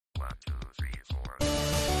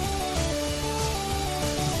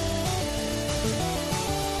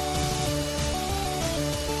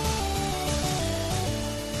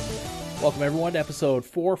Welcome, everyone, to episode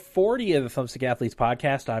 440 of the Thumbstick Athletes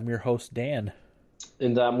podcast. I'm your host, Dan.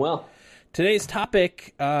 And I'm Will. Today's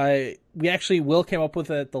topic, we actually, Will came up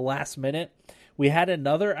with it at the last minute. We had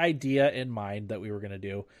another idea in mind that we were going to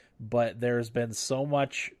do, but there's been so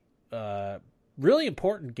much really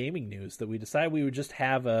important gaming news that we decided we would just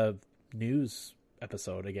have a news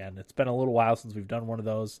episode again. It's been a little while since we've done one of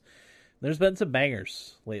those. There's been some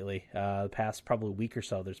bangers lately. The past probably week or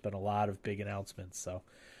so, there's been a lot of big announcements, so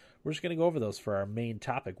we're just going to go over those for our main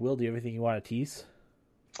topic. Will, do you have anything you want to tease?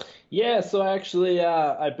 Yeah, so actually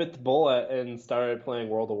I bit the bullet and started playing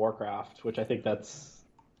World of Warcraft, which I think that's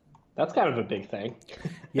kind of a big thing.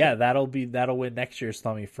 Yeah, that'll win next year's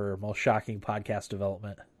Thummy for most shocking podcast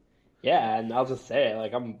development. Yeah, and I'll just say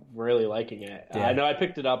it, I'm really liking it. Yeah. I know I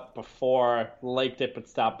picked it up before, liked it, but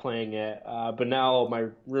stopped playing it. But now my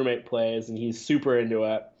roommate plays, and he's super into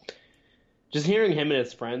it. Just hearing him and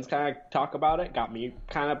his friends kind of talk about it got me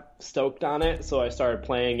kind of stoked on it, so I started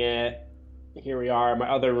playing it. Here we are. My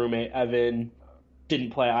other roommate, Evan, didn't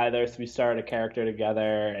play either, so we started a character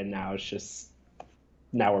together, and now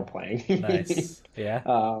we're playing. Nice.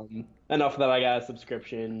 Yeah. Enough that I got a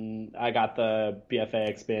subscription. I got the BFA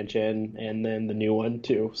expansion, and then the new one,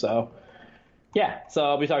 too. So, yeah. So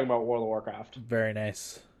I'll be talking about World of Warcraft. Very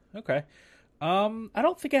nice. Okay. I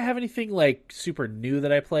don't think I have anything, super new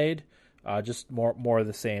that I played. Just more of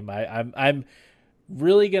the same. I'm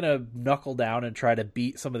really gonna knuckle down and try to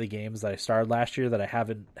beat some of the games that I started last year that I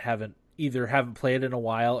haven't played in a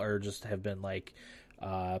while or just have been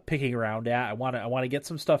picking around at. I want to get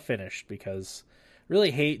some stuff finished because I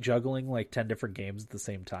really hate juggling 10 different games at the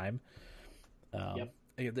same time. Yep.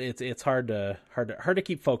 It's hard to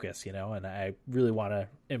keep focus, and I really want to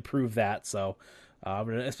improve that. So,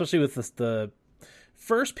 especially with the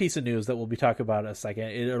first piece of news that we'll be talking about in a second,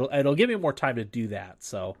 it'll give me more time to do that.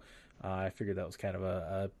 So I figured that was kind of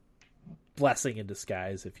a blessing in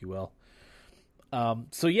disguise, if you will.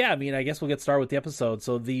 So yeah, I guess we'll get started with the episode.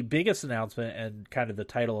 So the biggest announcement and kind of the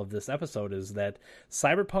title of this episode is that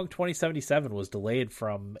Cyberpunk 2077 was delayed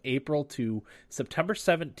from April to September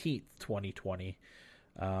 17th, 2020.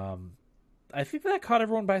 I think that caught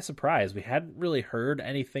everyone by surprise. We hadn't really heard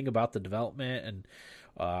anything about the development, and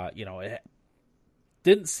it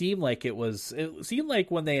didn't seem like it seemed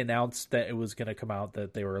like when they announced that it was going to come out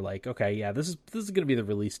that they were like, okay, yeah, this is going to be the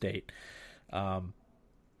release date.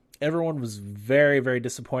 Everyone was very, very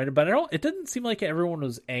disappointed, but it didn't seem like anyone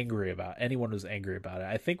was angry about it.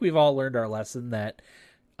 I think we've all learned our lesson that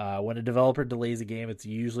when a developer delays a game, it's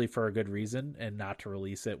usually for a good reason and not to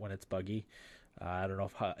release it when it's buggy. I don't know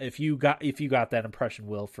if you got that impression,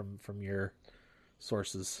 Will, from your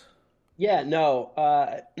sources. Yeah, no.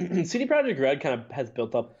 CD Projekt Red kind of has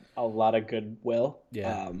built up a lot of goodwill.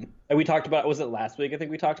 Yeah. And we talked about, was it last week? I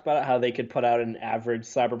think we talked about it, how they could put out an average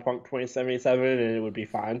Cyberpunk 2077 and it would be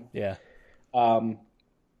fine. Yeah. So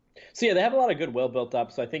yeah, they have a lot of goodwill built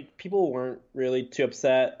up. So I think people weren't really too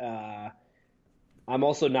upset. I'm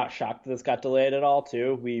also not shocked that this got delayed at all,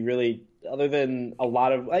 too. We really, other than a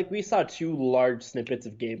lot of, we saw 2 large snippets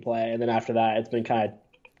of gameplay, and then after that, it's been kind of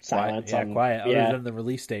silent. Quiet. Other than the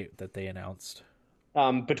release date that they announced.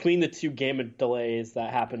 Between the 2 game delays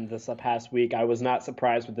that happened this past week, I was not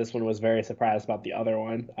surprised with this one. Was very surprised about the other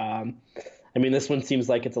one. This one seems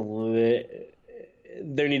like it's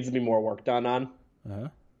there needs to be more work done on. Uh-huh.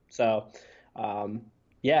 So,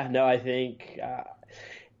 I think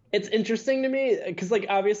it's interesting to me because,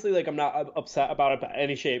 obviously, I'm not upset about it by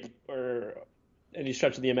any shape or any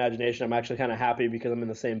stretch of the imagination. I'm actually kind of happy because I'm in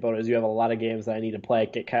the same boat as you. Have a lot of games that I need to play,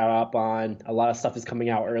 get caught up on. A lot of stuff is coming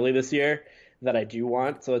out early this year that I do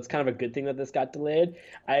want, so it's kind of a good thing that this got delayed.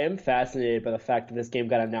 I am fascinated by the fact that this game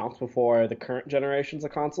got announced before the current generations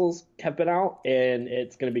of consoles have been out, and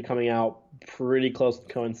it's going to be coming out pretty close to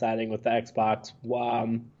coinciding with the Xbox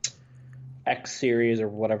X series or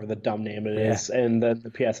whatever the dumb name it is, and the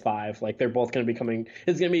PS5. They're both going to be coming.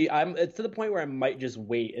 It's to the point where I might just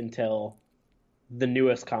wait until the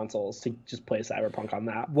newest consoles to just play Cyberpunk on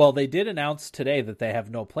that. Well, they did announce today that they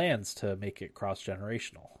have no plans to make it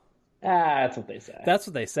cross-generational. That's what they say. That's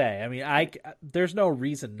what they say. There's no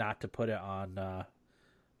reason not to put it on, on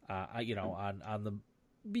the,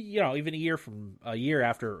 even a year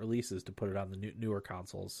after it releases to put it on the newer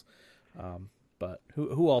consoles. But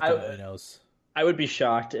who ultimately knows? I would be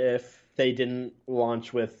shocked if they didn't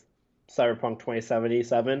launch with Cyberpunk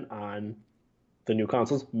 2077 on the new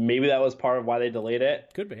consoles. Maybe that was part of why they delayed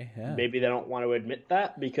it. Could be, yeah. Maybe they don't want to admit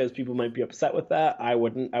that because people might be upset with that. I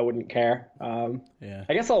wouldn't care. Yeah.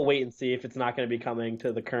 I guess I'll wait and see if it's not going to be coming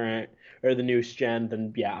to the current or the newest gen.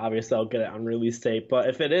 Then yeah, obviously I'll get it on release date. But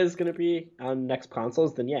if it is going to be on next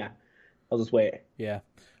consoles, then yeah, I'll just wait. Yeah.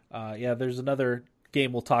 Yeah, there's another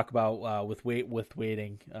game we'll talk about with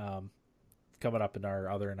waiting coming up in our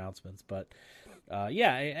other announcements, but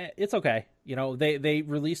yeah, it's okay. You know, they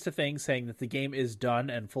released a thing saying that the game is done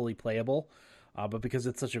and fully playable, but because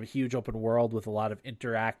it's such a huge open world with a lot of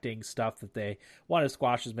interacting stuff, that they want to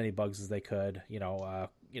squash as many bugs as they could. You know,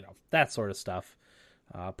 that sort of stuff.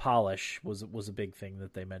 Polish was a big thing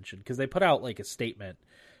that they mentioned because they put out like a statement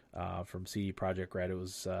from CD Projekt Red. It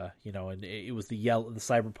was and it was the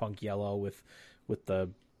cyberpunk yellow with the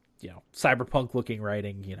cyberpunk looking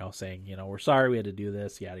writing, saying we're sorry we had to do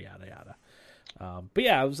this, yada yada yada. But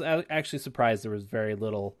yeah, I was actually surprised there was very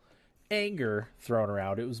little anger thrown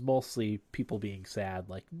around. It was mostly people being sad,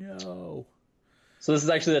 like no. So this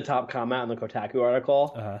is actually the top comment on the Kotaku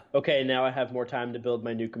article. Uh-huh. Okay, now I have more time to build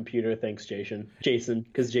my new computer. Thanks, Jason,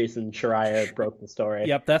 because Jason Schreier broke the story.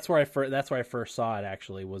 Yep, that's where I first saw it.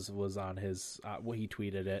 Actually, was on his he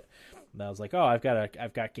tweeted it, and I was like, oh, I've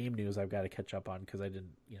got game news I've got to catch up on because I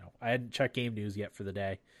hadn't checked game news yet for the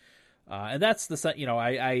day, and that's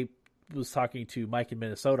I was talking to Mike in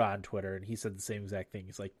Minnesota on Twitter, and he said the same exact thing.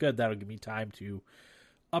 He's like, good, that'll give me time to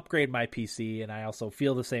upgrade my PC, and I also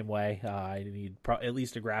feel the same way. I need at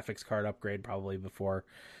least a graphics card upgrade probably before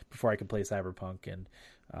I can play Cyberpunk, and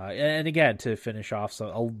again to finish off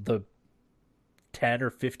the 10 or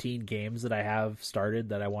 15 games that I have started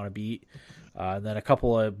that I want to beat, and then a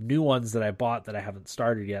couple of new ones that I bought that I haven't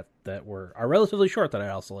started yet that are relatively short that I'd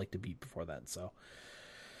also like to beat before then. So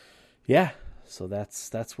yeah, so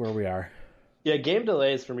that's where we are. Yeah, game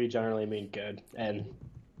delays for me generally mean good, and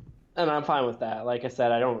I'm fine with that. Like I said,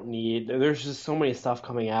 there's just so many stuff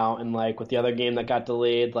coming out, and like with the other game that got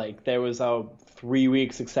delayed, like there was a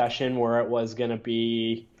 3-week succession where it was going to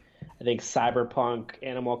be, I think, Cyberpunk,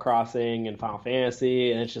 Animal Crossing, and Final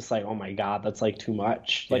Fantasy, and it's just like, oh my god, that's like too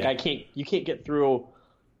much. Like you can't get through.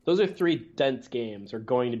 Those are 3 dense games, or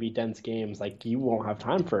going to be dense games. Like you won't have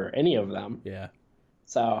time for any of them. Yeah.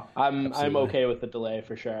 So I'm Absolutely. okay with the delay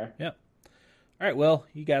for sure. Yep. All right. Well,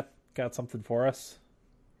 you got something for us?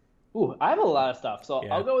 Ooh, I have a lot of stuff, so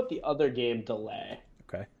Yeah. I'll go with the other game delay.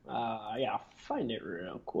 Okay. Yeah, I'll find it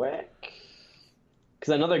real quick.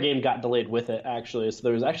 Because another game got delayed with it, actually. So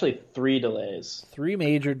there was actually 3 delays. 3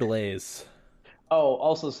 major delays. Oh,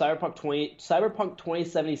 also Cyberpunk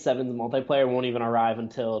 2077's multiplayer won't even arrive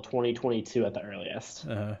until 2022 at the earliest.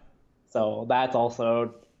 Uh-huh. So that's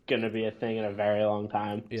also going to be a thing in a very long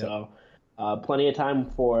time. Yep. So plenty of time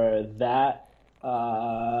for that.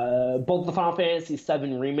 Both the Final Fantasy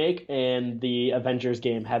VII Remake and the Avengers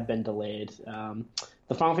game have been delayed.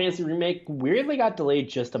 The Final Fantasy Remake weirdly got delayed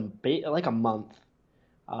just like a month,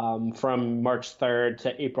 from March 3rd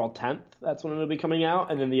to April 10th. That's when it'll be coming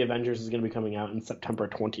out, and then the Avengers is going to be coming out in September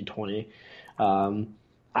 2020.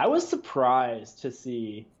 I was surprised to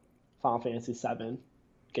see Final Fantasy VII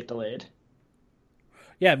get delayed.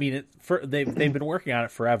 Yeah, I mean, they've been working on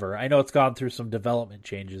it forever. I know it's gone through some development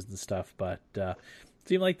changes and stuff, but it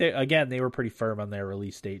seemed like they were pretty firm on their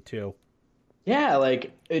release date too. Yeah,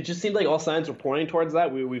 like it just seemed like all signs were pointing towards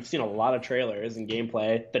that. We've seen a lot of trailers and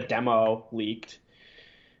gameplay. The demo leaked,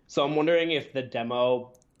 so I'm wondering if the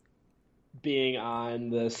demo being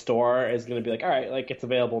on the store is going to be like, all right, like it's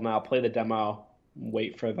available now. Play the demo.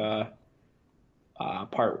 Wait for the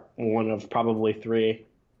part 1 of probably 3.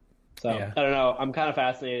 So Yeah. I don't know. I'm kind of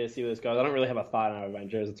fascinated to see where this goes. I don't really have a thought on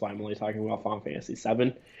Avengers. That's why I'm only talking about Final Fantasy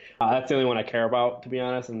VII. That's the only one I care about, to be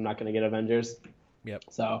honest. I'm not going to get Avengers. Yep.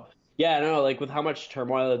 So yeah, no, like with how much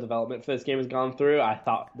turmoil the development for this game has gone through, I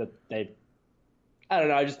thought that I don't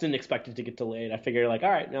know. I just didn't expect it to get delayed. I figured like, all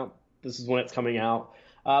right, no, this is when it's coming out.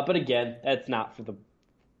 But again, it's not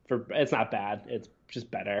it's not bad. It's just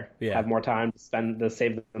better. Yeah. Have more time to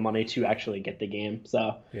save the money to actually get the game.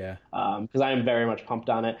 So Yeah. because I am very much pumped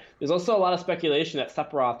on it. There's also a lot of speculation that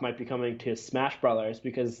Sephiroth might be coming to Smash Brothers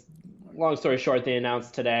because, long story short, they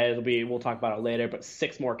announced today. We'll talk about it later, but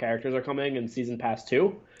 6 more characters are coming in Season Pass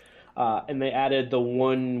 2. And they added the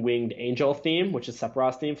One-Winged Angel theme, which is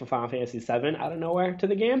Sephiroth's theme for Final Fantasy VII, out of nowhere to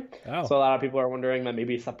the game. Oh. So a lot of people are wondering that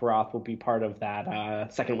maybe Sephiroth will be part of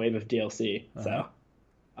that second wave of DLC. Uh-huh.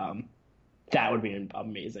 So that would be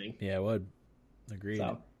amazing. Yeah, it would. Agreed.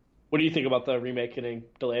 So, what do you think about the remake getting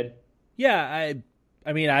delayed? Yeah,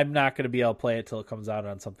 I mean, I'm not going to be able to play it till it comes out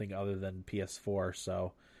on something other than PS4,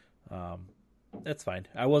 so that's fine.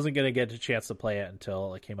 I wasn't going to get a chance to play it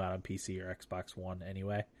until it came out on PC or Xbox One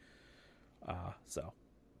anyway. So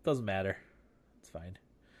doesn't matter. It's fine.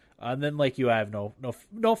 And then, like you, I have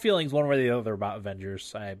no feelings one way or the other about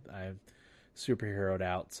Avengers. I'm superheroed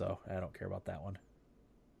out, so I don't care about that one.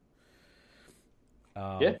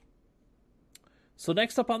 Yeah. So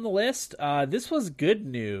next up on the list, this was good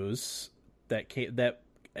news that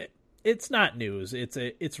it's not news.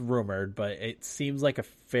 It's rumored, but it seems like a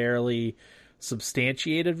fairly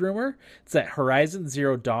substantiated rumor. It's that Horizon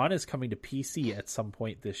Zero Dawn is coming to PC at some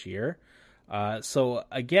point this year. So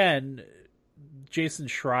again, Jason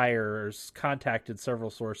Schreier's contacted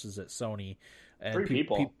several sources at Sony, and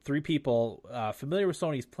three people familiar with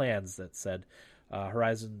Sony's plans that said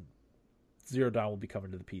Horizon Zero Dawn will be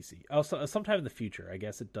coming to the PC. Also, sometime in the future. I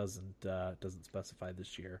guess it doesn't specify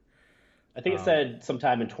this year. I think it said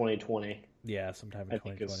sometime in 2020. Yeah, sometime in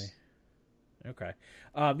 2020. Okay.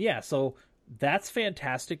 Yeah, so that's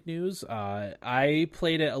fantastic news. I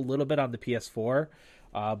played it a little bit on the PS4,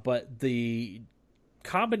 but the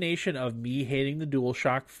combination of me hating the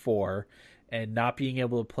DualShock 4 and not being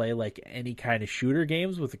able to play like any kind of shooter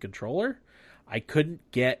games with a controller, I couldn't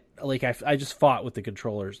get like I just fought with the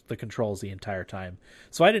controls the entire time.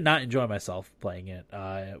 So I did not enjoy myself playing it.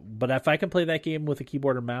 But if I can play that game with a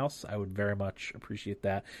keyboard and mouse, I would very much appreciate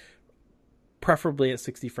that. Preferably at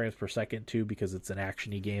 60 frames per second too, because it's an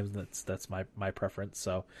action-y game. That's my preference.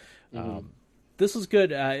 So this was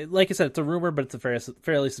good. Like I said, it's a rumor, but it's a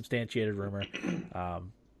fairly substantiated rumor.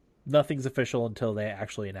 Nothing's official until they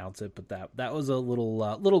actually announce it. But that was a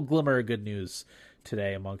little glimmer of good news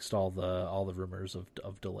today amongst all the rumors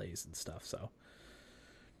of delays and stuff. So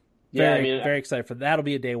very excited for that. That'll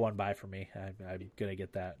be a day one buy for me. I'm gonna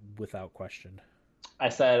get that without question. I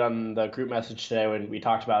said on the group message today when we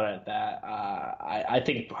talked about it that I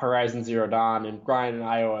think Horizon Zero Dawn, and Brian in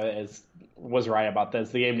Iowa was right about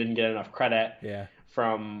this. The game didn't get enough credit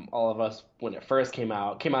from all of us when it first came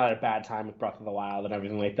out. It came out at a bad time with Breath of the Wild and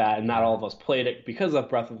everything like that, and not all of us played it because of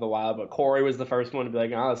Breath of the Wild, but Corey was the first one to be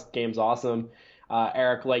like, oh, this game's awesome.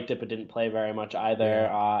 Eric liked it but didn't play very much either.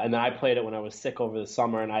 And then I played it when I was sick over the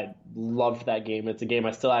summer, and I loved that game. It's a game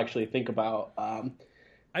I still actually think about. I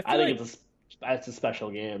think it's a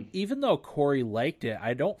special game. Even though Corey liked it,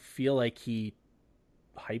 I don't feel like he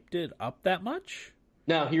hyped it up that much.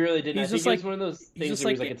 No, he really didn't. I think it was one of those things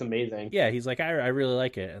where he's like, it's amazing. Yeah, he's like, I really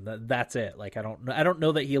like it, and that's it. Like, I don't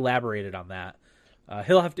know that he elaborated on that.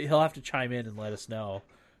 He'll have to chime in and let us know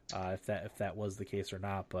if that was the case or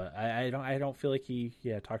not. But I don't feel like he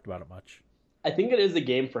talked about it much. I think it is a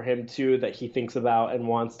game for him too that he thinks about and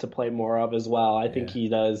wants to play more of as well. I think he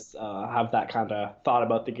does have that kind of thought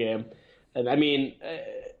about the game. And I mean,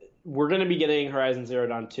 we're going to be getting Horizon Zero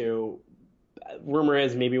Dawn 2. Rumor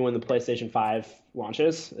is maybe when the PlayStation 5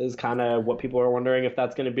 launches is kind of what people are wondering if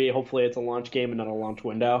that's going to be. Hopefully it's a launch game and not a launch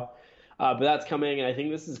window. But that's coming, and I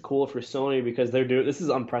think this is cool for Sony because this is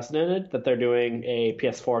unprecedented that they're doing a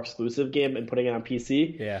PS4 exclusive game and putting it on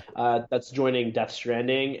PC. Yeah. That's joining Death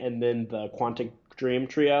Stranding and then the Quantic Dream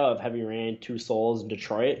trio of Heavy Rain, Two Souls, and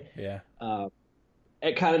Detroit. Yeah.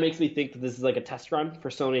 It kind of makes me think that this is like a test run for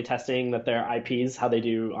Sony testing that their IPs, how they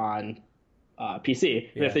do on PC.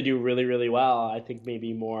 And if they do really, really well, I think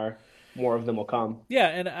maybe more of them will come. Yeah,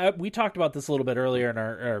 and we talked about this a little bit earlier in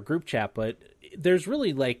our group chat, but there's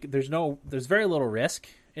really there's very little risk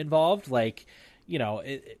involved. Like,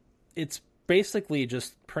 it's basically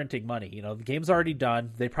just printing money. The game's already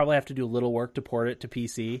done. They probably have to do a little work to port it to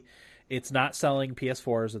PC. It's not selling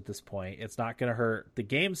PS4s at this point. It's not going to hurt the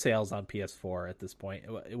game sales on PS4 at this point.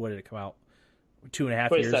 What did it come out?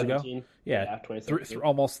 2.5 years ago? Yeah,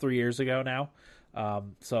 almost 3 years ago now.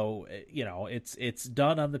 So it's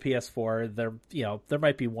done on the PS4. There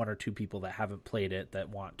might be one or two people that haven't played it that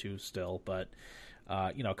want to still, but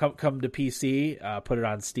come to PC, put it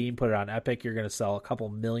on Steam, put it on Epic. You're going to sell a couple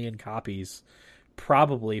million copies,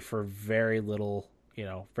 probably for very little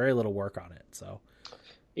work on it. So.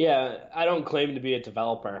 Yeah, I don't claim to be a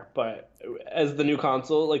developer, but as the new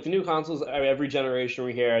consoles, every generation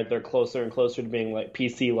we hear they're closer and closer to being like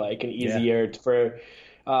PC-like and easier for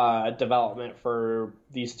development for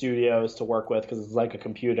these studios to work with because it's like a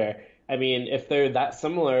computer. I mean, if they're that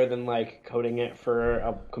similar, then like coding it for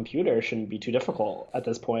a computer shouldn't be too difficult at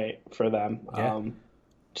this point for them. Yeah.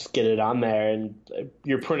 Just get it on there, and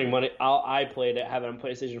you're printing money. I played it, have it on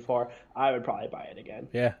PlayStation 4. I would probably buy it again.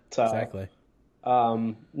 Yeah, so, exactly.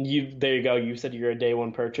 There you go. You said you're a day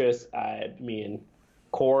one purchase. I mean,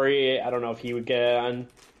 Corey, I don't know if he would get it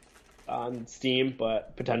on Steam,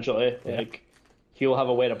 but potentially, he will have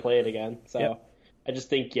a way to play it again. So I just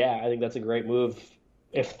think, I think that's a great move.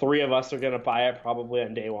 If three of us are going to buy it probably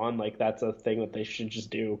on day one, that's a thing that they should just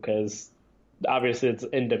do because obviously it's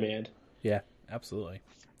in demand. Yeah, absolutely.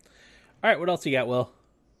 All right, what else you got, Will?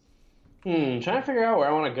 Trying to figure out where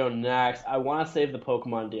I want to go next. I want to save the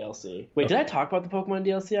Pokemon DLC. Wait, did Okay. I talk about the Pokemon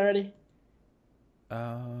DLC already?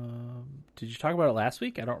 Did you talk about it last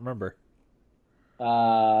week? I don't remember.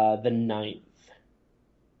 The ninth.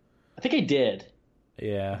 I think I did. If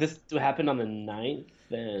Yeah, this happened on the ninth,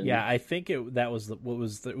 yeah. then I think it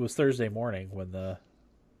was Thursday morning when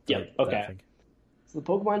yep. that Okay. thing. So the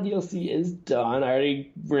Pokemon DLC is done. I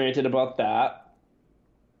already ranted about that.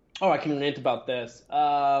 Oh, I can rant about this.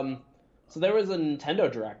 So there was a Nintendo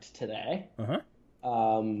Direct today. Uh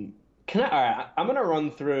huh. Can I? All right, I'm gonna run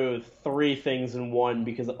through three things in one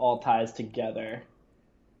because it all ties together.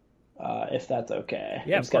 If that's okay. I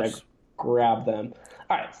Yeah, of just gotta course. grab them.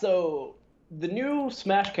 All right, so the new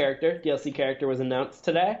Smash character, DLC character, was announced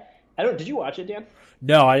today. I don't. Did you watch it, Dan?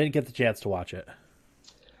 No, I didn't get the chance to watch it.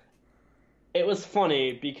 It was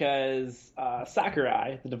funny because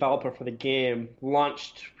Sakurai, the developer for the game,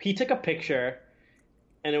 launched. He took a picture,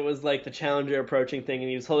 and it was like the challenger approaching thing, and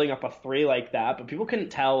he was holding up a three like that, but people couldn't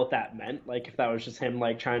tell what that meant. Like if that was just him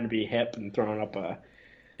like trying to be hip and throwing up a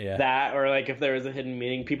Yeah. that, or like if there was a hidden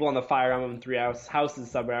meaning. People on the Fire Emblem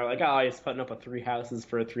houses subreddit are like, oh, he's putting up a three houses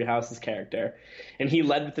for a three houses character, and he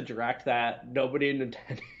led with the direct that nobody in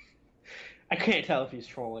Nintendo. I can't tell if he's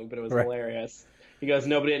trolling, but it was Right. hilarious. He goes,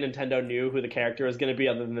 nobody at Nintendo knew who the character was going to be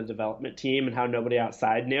other than the development team, and how nobody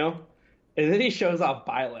outside knew. And then he shows off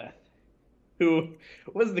Byleth, who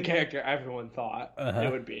was the character everyone thought Uh it huh.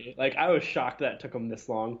 would be. Like I was shocked that it took him this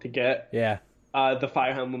long to get Yeah. the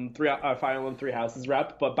Fire Emblem Three Houses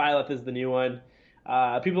rep, but Byleth is the new one.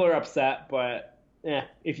 People are upset, but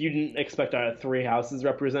if you didn't expect a Three Houses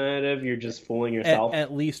representative, you're just fooling yourself.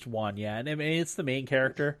 At least one, yeah. And I mean, it's the main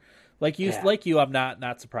character. Yeah, Like you, I'm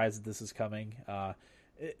not surprised that this is coming.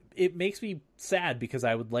 It makes me sad because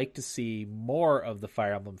I would like to see more of the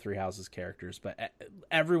Fire Emblem Three Houses characters, but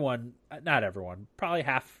everyone, not everyone, probably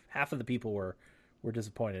half of the people were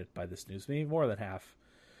disappointed by this news. Maybe more than half.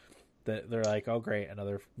 That they're like, oh great,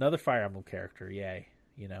 another Fire Emblem character, yay,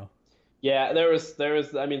 you know? yeah. There was.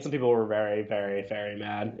 I mean, some people were very, very, very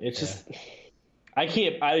mad. It's Yeah. just I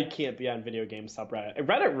can't be on video game subreddit.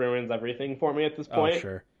 Reddit ruins everything for me at this Oh point.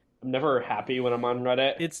 sure. I'm never happy when I'm on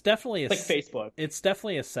Reddit. It's definitely It's like Facebook. it's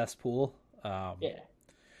definitely a cesspool. Yeah.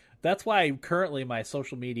 That's why currently my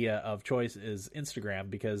social media of choice is Instagram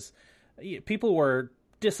because people were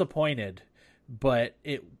disappointed, but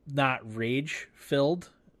it not rage filled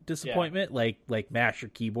Yeah. disappointment like mash your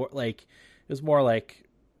keyboard. Like it was more like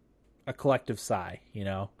a collective sigh, you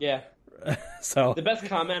know. Yeah. So The best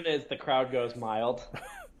comment is the crowd goes mild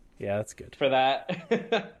yeah, that's good. for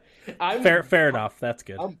that. I'm Fair enough. That's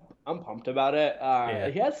good. I'm pumped about it. Yeah.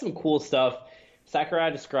 He has some cool stuff.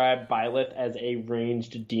 Sakurai described Byleth as a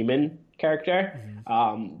ranged demon character.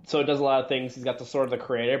 Mm-hmm. So it does a lot of things. He's got the Sword of the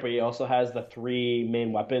Creator, but he also has the three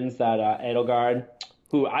main weapons that Edelgard,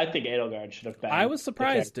 who I think Edelgard should have been. I was the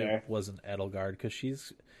surprised character. it wasn't Edelgard because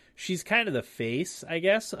she's kind of the face, I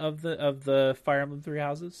guess, of the Fire Emblem Three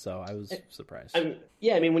Houses. So I was surprised. I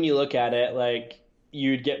mean, when you look at it, like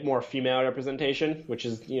you'd get more female representation, which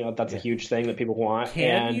is that's a Yeah. huge thing that people want.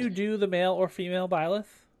 Can And you do the male or female Byleth?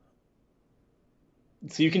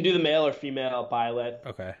 so you can do the male or female Byleth.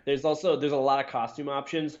 Okay. There's a lot of costume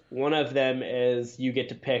options. One of them is you get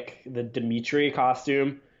to pick the Dimitri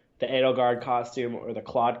costume, the Edelgard costume, or the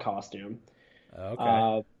Claude costume.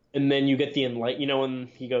 Okay. And then you get the Enlight. You know when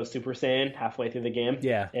he goes Super Saiyan halfway through the game,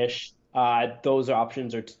 Yeah. ish. Those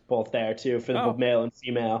options are both there too for the Oh. male and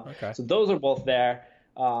female. Okay. So those are both there.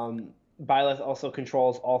 Byleth also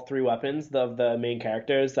controls all three weapons of the main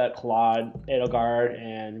characters that Claude, Edelgard,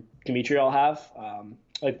 and Dimitri all have.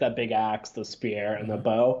 Like that big axe, the spear, and the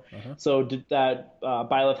bow. So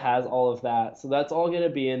Byleth has all of that. So that's all going to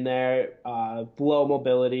be in there. Low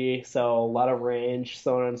mobility, so a lot of range,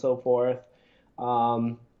 so on and so forth.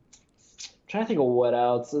 Trying to think of what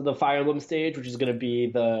else. The Fire Emblem stage, which is going to be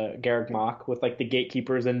the Garreg Mach with like the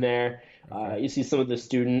gatekeepers in there. You see some of the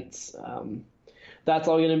students. That's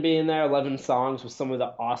all going to be in there. 11 songs with some of the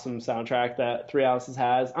awesome soundtrack that Three Houses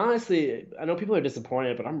has. Honestly, I know people are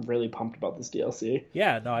disappointed, but I'm really pumped about this DLC.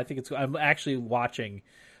 Yeah. No, I think it's. I'm actually watching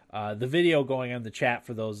the video going on the chat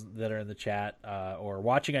for those that are in the chat or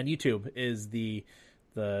watching on YouTube is the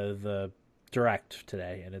direct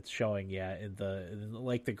today, and it's showing in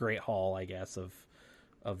the Great Hall, I guess,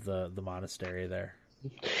 of the monastery there.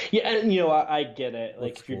 Yeah, and I get it. Like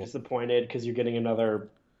Looks if you're cool. disappointed because you're getting another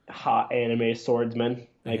hot anime swordsman,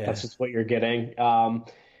 like Yeah. that's just what you're getting.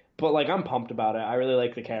 But like I'm pumped about it. I really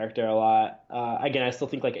like the character a lot. Again, I still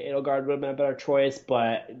think like Edelgard would have been a better choice,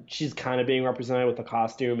 but she's kind of being represented with the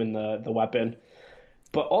costume and the weapon.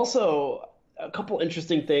 But also, a couple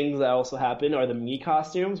interesting things that also happened are the Mii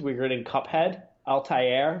costumes. We're getting Cuphead,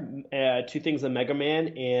 Altair, two things of Mega Man,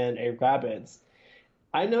 and a Rabbids.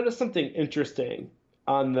 I noticed something interesting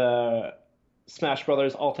on the Smash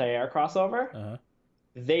Brothers Altair crossover. Uh-huh.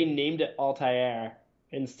 They named it Altair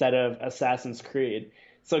instead of Assassin's Creed.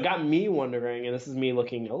 So it got me wondering, and this is me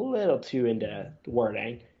looking a little too into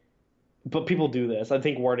wording, but people do this. I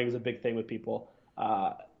think wording is a big thing with people.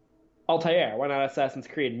 Altair, why not Assassin's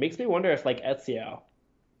Creed? Makes me wonder if like Ezio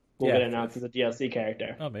will Yeah. get announced as a DLC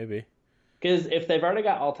character. Oh, maybe. Because if they've already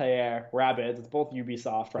got Altair, Rabbids, it's both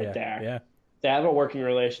Ubisoft right Yeah. there. Yeah. They have a working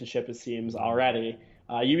relationship, it seems, already.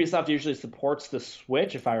 Ubisoft usually supports the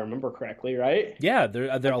Switch, if I remember correctly, right? Yeah, there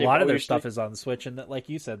a lot of their usually- stuff is on the Switch, and like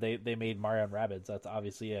you said, they made Mario and Rabbids. That's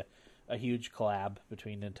obviously a huge collab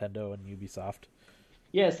between Nintendo and Ubisoft.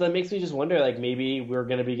 Yeah, so that makes me just wonder, like, maybe we're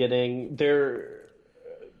going to be getting... They're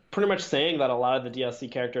pretty much saying that a lot of the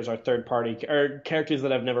DLC characters are third-party, or characters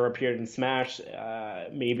that have never appeared in Smash.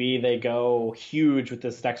 Maybe they go huge with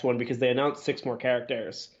this next one because they announced 6 more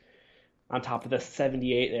characters on top of the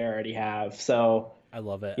 78 they already have. So... I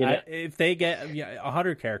love it. You know- If they get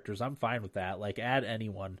 100 characters, I'm fine with that. Like, add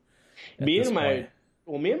anyone. me this and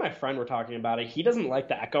point. my friend were talking about it. He doesn't like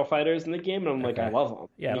the Echo Fighters in the game, and I'm like, Okay. I love them.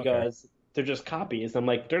 Yeah, He okay. goes, they're just copies. I'm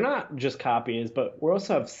like, they're not just copies, but we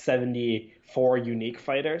also have 74 unique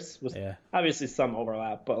fighters with Yeah. obviously some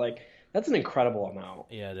overlap, but like that's an incredible amount.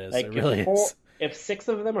 Yeah, it is. Like It really is. if 6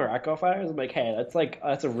 of them are Echo Fighters, I'm like, hey,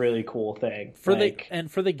 that's a really cool thing. For like,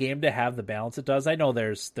 for the game to have the balance it does. I know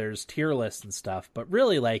there's tier lists and stuff, but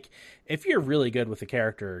really, like, if you're really good with a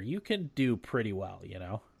character, you can do pretty well,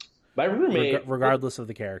 my roommate, regardless of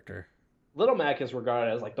the character. Little Mac is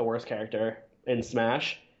regarded as like the worst character in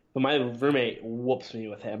Smash. But my roommate whoops me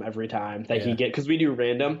with him every time that he Yeah. because we do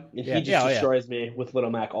random and Yeah. he just Yeah, oh, yeah. destroys me with Little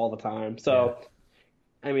Mac all the time. So,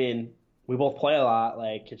 I mean, we both play a lot.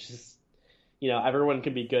 Like it's just everyone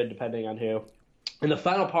can be good depending on who. And the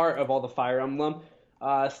final part of all the Fire Emblem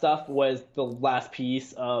stuff was the last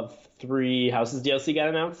piece of 3 Houses DLC got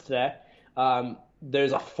announced today.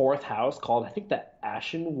 There's a 4th house called I think the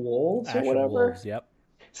Ashen Wolves or Ashen whatever. Wolves, yep.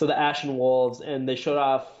 So the Ashen Wolves, and they showed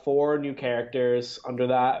off 4 new characters under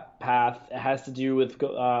that path. It has to do with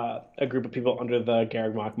a group of people under the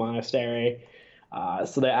Garreg Monastery.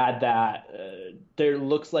 So they add that. There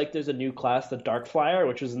looks like there's a new class, the Dark Flyer,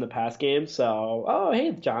 which was in the past game. So, oh,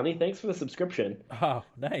 hey, Johnny, thanks for the subscription. Oh,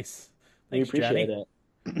 nice. We Thanks, appreciate Johnny.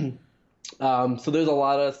 it. So there's a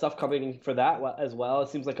lot of stuff coming for that as well. It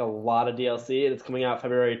seems like a lot of DLC, and it's coming out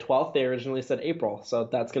February 12th. They originally said April, so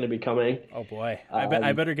that's going to be coming. Oh boy,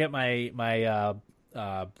 I better get my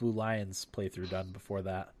Blue Lions playthrough done before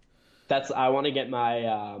that. I want to get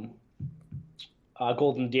my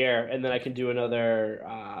Golden Deer, and then I can do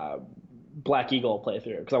another Black Eagle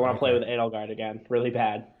playthrough because I want to play with Edelgard again really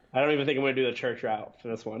bad. I don't even think I'm going to do the church route for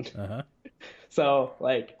this one. Uh-huh. So,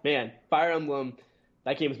 like, man, Fire Emblem,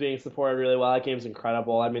 that game's being supported really well. That game's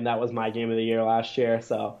incredible. I mean, that was my game of the year last year.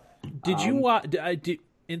 So, Did you watch?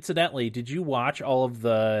 Incidentally, did you watch all of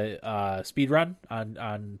the speedrun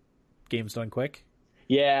on Games Done Quick?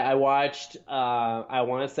 yeah, I watched. I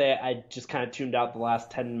want to say I just kind of tuned out the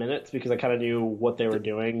last 10 minutes because I kind of knew what they were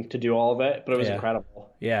doing to do all of it, but it was Yeah. incredible.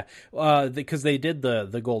 Yeah, because they did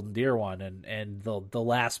the Golden Deer one, and the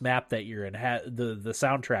last map that you're in, the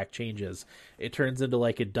soundtrack changes. It turns into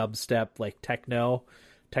like a dubstep, like techno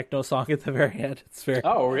song at the very end. It's very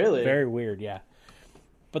really? very weird. Yeah,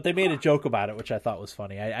 but they made a joke about it, which I thought was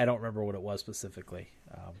funny. I don't remember what it was specifically,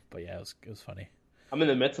 but yeah, it was funny. I'm in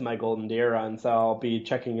the midst of my Golden Deer run, so I'll be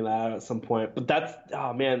checking that out at some point. But that's,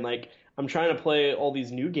 oh man, like I'm trying to play all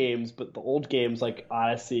these new games, but the old games like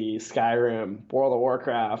Odyssey, Skyrim, World of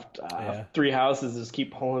Warcraft, Three Houses just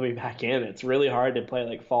keep pulling me back in. It's really hard to play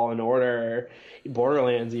like Fallen Order,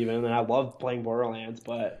 Borderlands even, and I love playing Borderlands,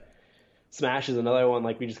 but Smash is another one.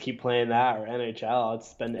 Like we just keep playing that or NHL.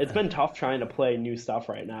 It's been tough trying to play new stuff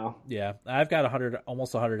right now. Yeah, I've got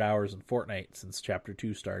almost 100 hours in Fortnite since Chapter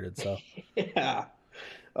 2 started. So Yeah.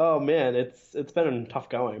 Oh man, it's been tough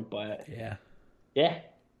going, but yeah.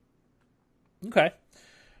 Okay.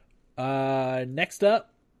 Next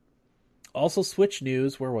up, also Switch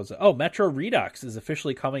news. Where was it? Oh, Metro Redux is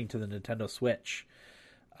officially coming to the Nintendo Switch.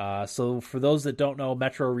 So for those that don't know,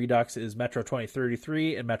 Metro Redux is Metro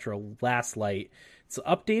 2033 and Metro Last Light. It's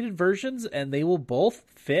updated versions, and they will both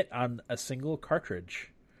fit on a single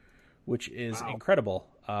cartridge, which is incredible.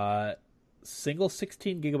 Single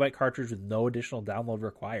 16 gigabyte cartridge with no additional download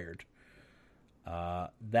required.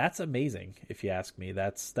 That's amazing, if you ask me.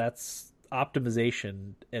 That's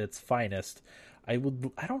optimization at its finest. I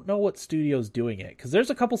don't know what studio's doing it, because there's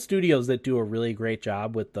a couple studios that do a really great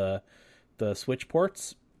job with the the Switch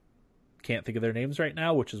ports. Can't think of their names right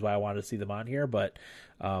now, which is why I wanted to see them on here. But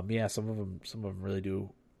yeah, some of them really do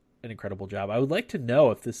an incredible job. I would like to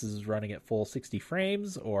know if this is running at full 60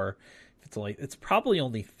 frames or if it's probably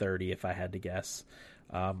only 30 if I had to guess.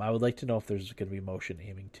 I would like to know if there's going to be motion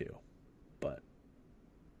aiming too. But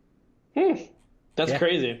that's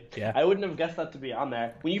crazy. Yeah, I wouldn't have guessed that to be on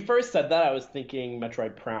there. When you first said that, I was thinking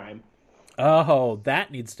Metroid Prime. Oh, that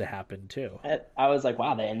needs to happen too. I was like,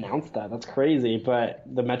 wow, they announced that. That's crazy. But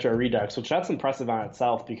the Metro Redux, which that's impressive on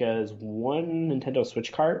itself, because one Nintendo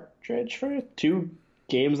Switch cartridge for 2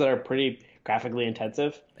 games that are pretty graphically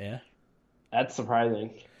intensive. Yeah, that's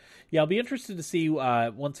surprising. Yeah, I'll be interested to see.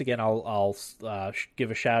 Once again, I'll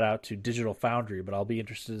give a shout out to Digital Foundry, but I'll be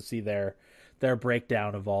interested to see their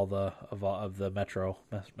breakdown of all the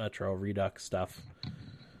Metro Redux stuff.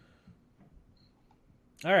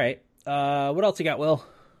 All right. What else you got, Will?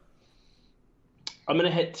 I'm going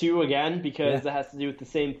to hit 2 again because it has to do with the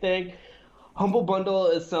same thing. Humble Bundle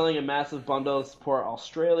is selling a massive bundle to support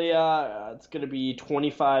Australia. It's going to be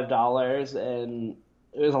 $25, and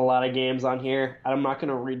there's a lot of games on here. I'm not going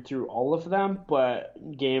to read through all of them,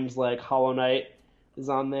 but games like Hollow Knight is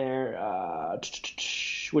on there,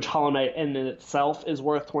 which Hollow Knight in itself is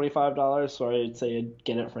worth $25, so I'd say I'd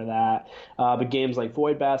get it for that. But games like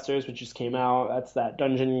Void Bastards, which just came out, that's that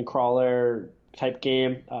dungeon crawler type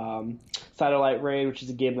game. Satellite Raid, which is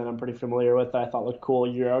a game that I'm pretty familiar with that I thought looked cool.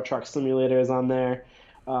 Euro Truck Simulator is on there.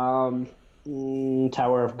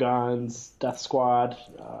 Tower of Guns, Death Squad,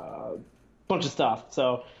 bunch of stuff.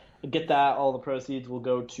 So get that. All the proceeds will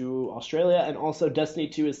go to Australia. And also Destiny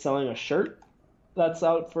 2 is selling a shirt that's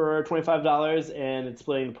out for $25, and it's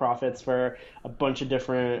splitting the profits for a bunch of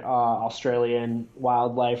different Australian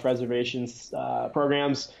wildlife reservations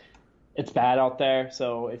programs. It's bad out there,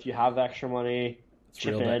 so if you have extra money,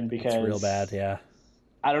 chip in, because it's real bad. Yeah,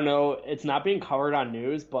 I don't know, it's not being covered on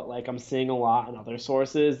news, but like I'm seeing a lot in other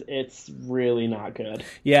sources. It's really not good.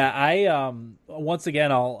 Yeah, I once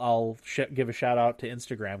again I'll give a shout out to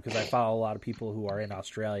Instagram because I follow a lot of people who are in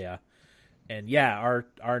Australia. And yeah,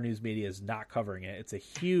 our news media is not covering it. It's a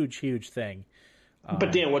huge thing.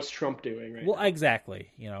 But Dan, what's Trump doing right now? Well,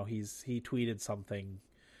 exactly. You know, he tweeted something.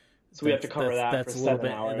 So we have to cover that for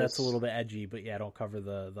 7 hours. That's a little bit edgy, but yeah, don't cover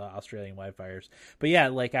the Australian wildfires. But yeah,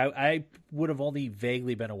 like I would have only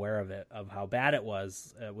vaguely been aware of it, of how bad it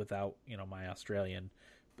was without, my Australian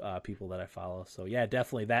people that I follow. So yeah,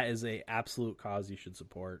 definitely that is a absolute cause you should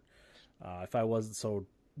support. If I wasn't so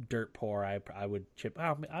dirt poor, I would chip.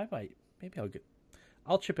 I might. Maybe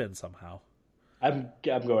I'll chip in somehow. I'm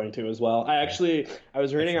going to as well. I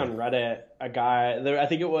was reading on Reddit, a guy there, I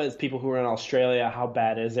think it was people who were in Australia, how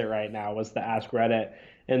bad is it right now, was the Ask Reddit.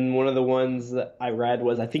 And one of the ones that I read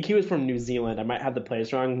was, I think he was from New Zealand. I might have the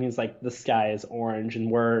place wrong. He's like, the sky is orange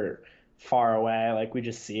and we're far away. Like, we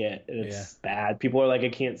just see it. And it's bad. People are like, I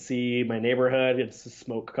can't see my neighborhood. It's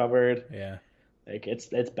smoke covered. Yeah. Like, it's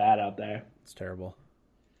bad out there. It's terrible.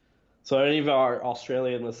 So any of our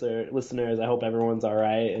Australian listeners, I hope everyone's all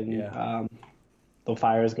right, and the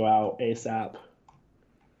fires go out ASAP.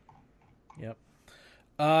 Yep.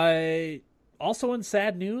 Also in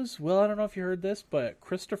sad news, Will, I don't know if you heard this, but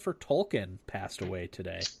Christopher Tolkien passed away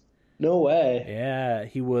today. No way. Yeah,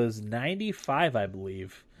 he was 95, I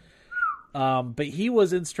believe. But he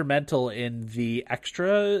was instrumental in the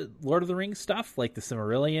extra Lord of the Rings stuff, like the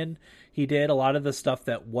Silmarillion. He did a lot of the stuff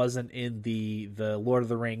that wasn't in the Lord of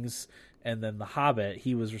the Rings and then the Hobbit.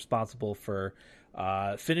 He was responsible for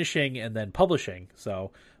finishing and then publishing.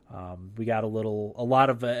 So we got a lot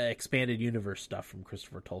of expanded universe stuff from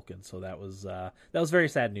Christopher Tolkien. So that was very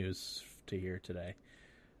sad news to hear today.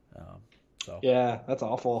 So yeah, that's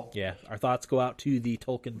awful. Yeah, our thoughts go out to the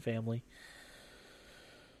Tolkien family.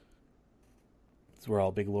 We're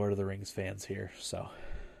all big Lord of the Rings fans here, so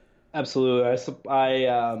absolutely.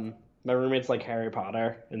 My roommates like Harry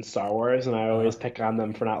Potter and Star Wars, and I always pick on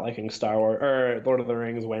them for not liking Star Wars or Lord of the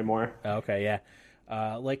Rings way more. Okay,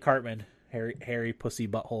 yeah, like Cartman, Harry Pussy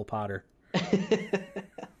Butthole Potter.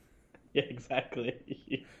 Yeah,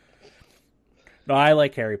 exactly. No, I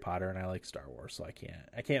like Harry Potter and I like Star Wars, so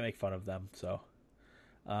I can't make fun of them. So,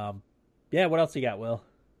 yeah, what else you got, Will?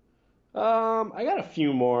 I got a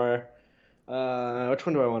few more. Which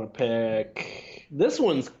one do I want to pick? This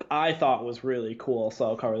one's I thought was really cool, so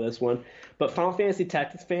I'll cover this one. But Final Fantasy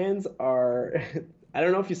Tactics fans are I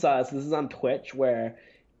don't know if you saw this. This is on Twitch where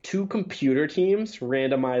 2 computer teams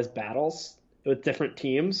randomize battles with different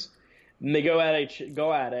teams, and they go at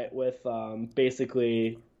it with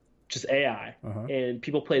basically just AI, and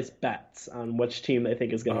people place bets on which team they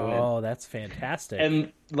think is going to win. Oh, that's fantastic.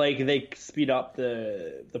 And like they speed up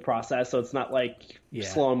the process, so it's not like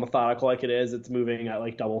slow and methodical like it is. It's moving at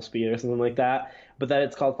like double speed or something like that. But that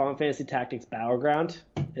it's called Final Fantasy Tactics Battleground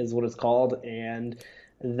is what it's called, and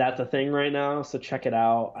that's a thing right now. So check it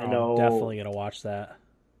out. I know, definitely gonna watch that.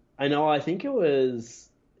 I know. I think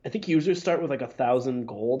users start with like 1,000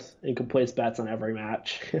 gold and can place bets on every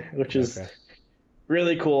match, which is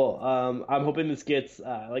really cool. I'm hoping this gets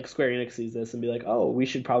like Square Enix sees this and be like, oh, we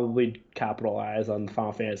should probably capitalize on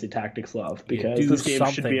Final Fantasy Tactics love because this game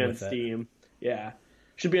should be on Steam. Yeah,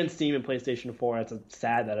 should be on Steam and PlayStation 4. It's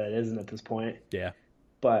sad that it isn't at this point. Yeah,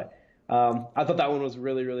 but I thought that one was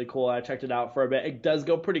really, really cool. I checked it out for a bit. It does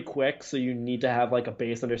go pretty quick, so you need to have like a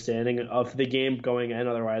base understanding of the game going in.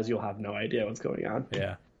 Otherwise, you'll have no idea what's going on.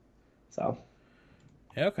 Yeah. So.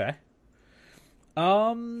 Okay.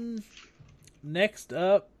 Next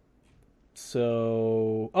up,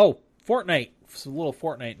 Fortnite. Some little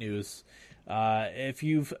Fortnite news. If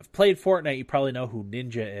you've played Fortnite, you probably know who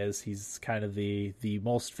Ninja is. He's kind of the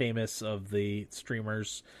most famous of the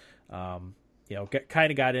streamers. Kind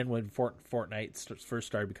of got in when Fortnite first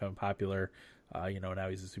started becoming popular. Now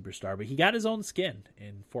he's a superstar. But he got his own skin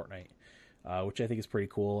in Fortnite, which I think is pretty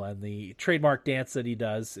cool. And the trademark dance that he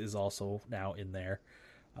does is also now in there.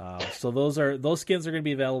 So those skins are going to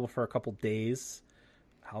be available for a couple days.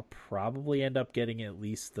 I'll probably end up getting at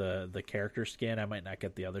least the character skin. I might not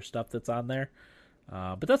get the other stuff that's on there,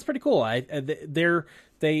 but that's pretty cool.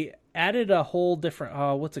 They added a whole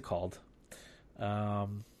different what's it called?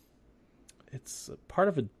 It's part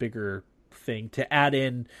of a bigger thing to add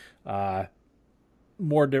in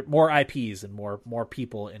more IPs and more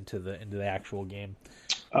people into the actual game.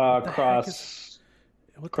 Cross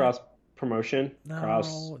promotion.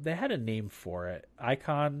 No, they had a name for it.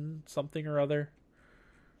 Icon something or other.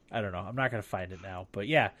 I don't know. I'm not going to find it now. But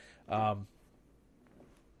yeah,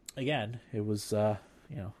 again, it was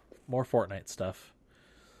more Fortnite stuff.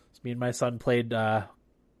 So me and my son played a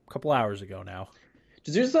couple hours ago now.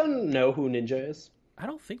 Does your son know who Ninja is? I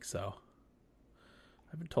don't think so.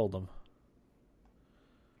 I haven't told him.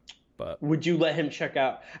 But would you let him check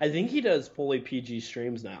out? I think he does fully PG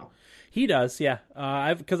streams now. He does, yeah.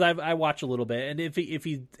 I watch a little bit, and if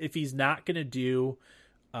he's not gonna do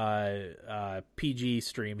PG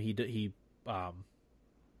stream, he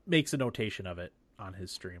makes a notation of it on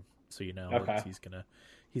his stream, so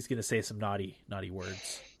he's gonna say some naughty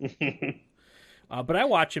words. But I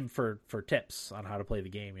watch him for tips on how to play the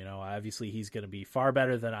game. Obviously he's gonna be far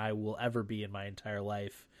better than I will ever be in my entire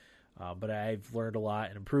life. But I've learned a lot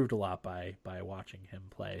and improved a lot by watching him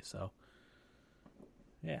play. So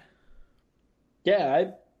yeah.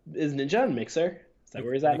 Yeah, is Ninja on Mixer? Is that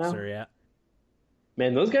where he's at now? Mixer, yeah.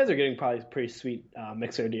 Man, those guys are getting probably pretty sweet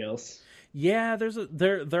Mixer deals. Yeah,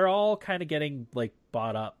 they're all kind of getting like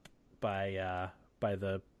bought up by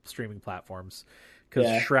the streaming platforms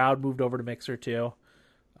because Shroud moved over to Mixer too.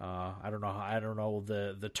 I don't know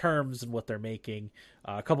the terms and what they're making.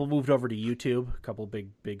 A couple moved over to YouTube. A couple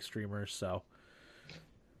big streamers. So.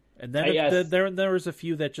 And then there was a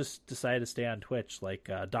few that just decided to stay on Twitch, like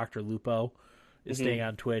Dr. Lupo is staying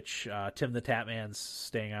on Twitch. Tim the Tatman's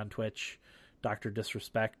staying on Twitch. Dr.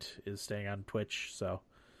 Disrespect is staying on Twitch. So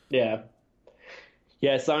yeah,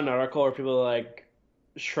 I saw an article where people were like,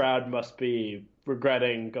 Shroud must be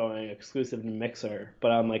regretting going exclusive to Mixer,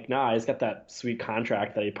 but I'm like, nah, he's got that sweet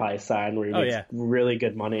contract that he probably signed where he makes really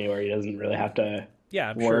good money, where he doesn't really have to.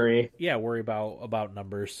 Yeah, worry about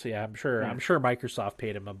numbers. Yeah, I'm sure Microsoft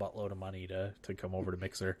paid him a buttload of money to come over to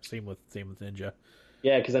Mixer. Same with Ninja.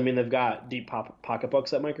 Yeah, because they've got deep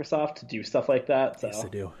pocketbooks at Microsoft to do stuff like that. So. Yes, they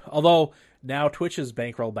do. Although now Twitch is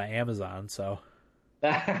bankrolled by Amazon, so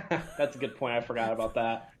that's a good point. I forgot about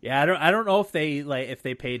that. Yeah, I don't know if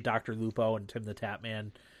they paid Dr. Lupo and Tim the Tatman,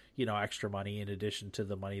 extra money in addition to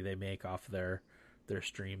the money they make off their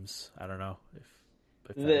streams. I don't know if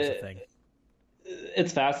that was a thing.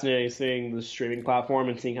 It's fascinating seeing the streaming platform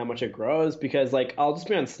and seeing how much it grows because I'll just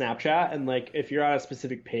be on Snapchat and if you're on a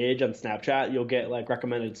specific page on Snapchat, you'll get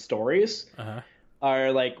recommended stories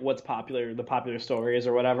or what's popular, the popular stories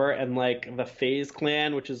or whatever. And the FaZe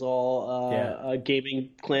clan, which is all a gaming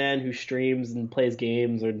clan who streams and plays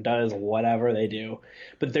games or does whatever they do.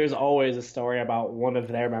 But there's always a story about one of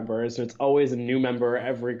their members. And it's always a new member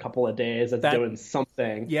every couple of days that's doing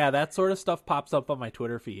something. Yeah, that sort of stuff pops up on my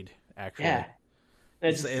Twitter feed, actually. Yeah.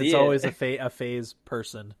 It's always a FaZe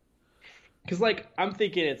person. Because I'm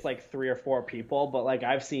thinking it's 3 or 4 people, but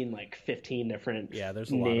I've seen 15 different there's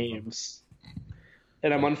a names,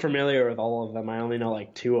 and I'm unfamiliar with all of them. I only know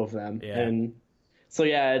 2 of them, and so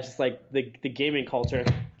it's just the gaming culture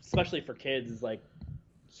especially for kids, is like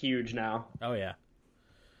huge now. Oh yeah,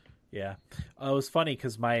 yeah. It was funny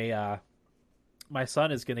because my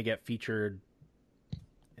son is going to get featured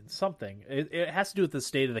in something. It has to do with the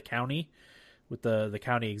state of the county, with the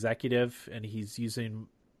county executive, and he's using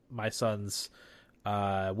my son's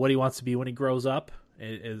what he wants to be when he grows up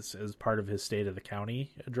is part of his state of the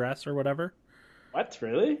county address or whatever. What,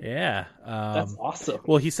 really? Yeah, that's awesome.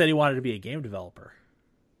 Well, he said he wanted to be a game developer.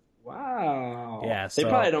 Wow. Yeah, they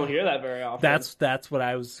probably don't hear that very often. That's what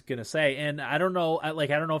I was gonna say, and I don't know. I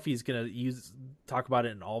don't know if he's gonna talk about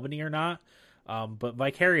it in Albany or not. But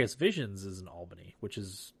Vicarious Visions is in Albany, which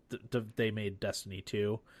is they made Destiny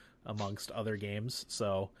 2 amongst other games.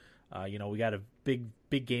 So, we got a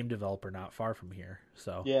big game developer not far from here.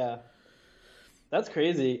 So yeah, that's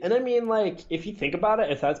crazy. And I mean, like, if you think about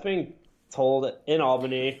it, if that's being told in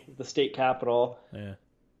Albany, the state capital, yeah,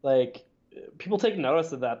 like, people take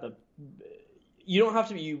notice of that. You don't have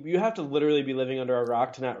to be, you have to literally be living under a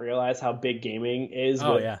rock to not realize how big gaming is.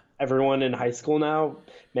 Oh, with yeah. Everyone in high school now,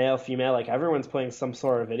 male, female, like everyone's playing some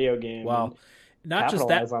sort of video game. Well, not just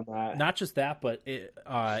that, but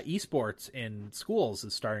esports in schools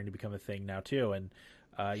is starting to become a thing now too. And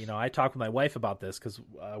I talked with my wife about this because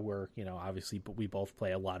we're obviously we both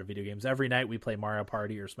play a lot of video games. Every night we play Mario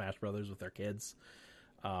Party or Smash Brothers with our kids.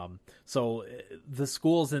 So the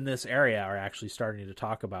schools in this area are actually starting to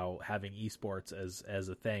talk about having esports as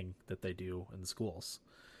a thing that they do in the schools.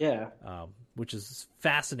 Yeah. Which is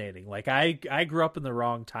fascinating. Like I grew up in the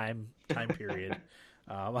wrong time period.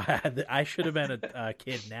 I should have been a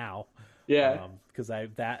kid now. Yeah. Because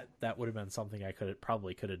that would have been something I could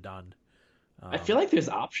have done. I feel like there's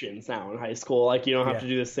options now in high school. Like you don't have to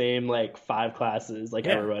do the same like 5 classes like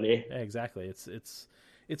everybody. Yeah, exactly. It's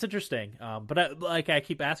interesting. But I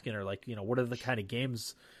keep asking her, like, what are the kind of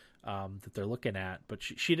games that they're looking at? But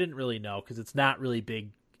she didn't really know because it's not really big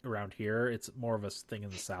around here. It's more of a thing in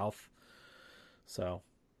the South. So,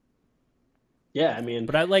 yeah, I mean,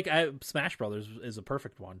 but Smash Brothers is a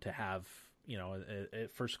perfect one to have,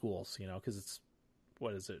 for schools, because it's,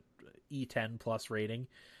 what is it, E10 plus rating.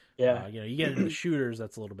 Yeah. You get into shooters,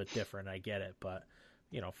 that's a little bit different. I get it, but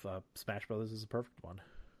Smash Brothers is a perfect one.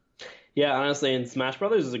 Yeah, honestly, and Smash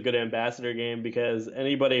Brothers is a good ambassador game because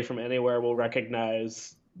anybody from anywhere will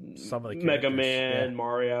recognize some of the Mega Man,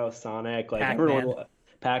 Mario, Sonic, like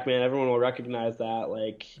Pac-Man, everyone will recognize that.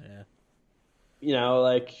 Like,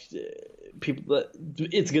 like people,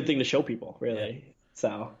 it's a good thing to show people, really. Yeah.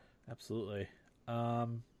 So, absolutely.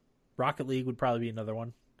 Rocket League would probably be another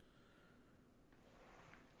one.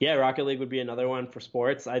 Yeah, Rocket League would be another one for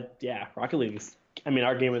sports. Rocket League's,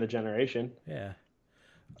 our game of the generation. Yeah.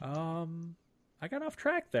 I got off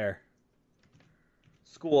track there.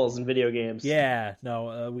 Schools and video games. Yeah,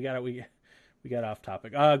 no, we got off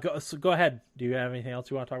topic. Go ahead. Do you have anything else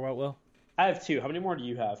you want to talk about, Will? I have 2. How many more do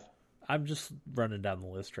you have? I'm just running down the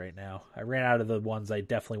list right now. I ran out of the ones I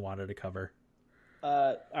definitely wanted to cover.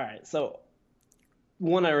 All right. So,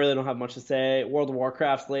 one, I really don't have much to say. World of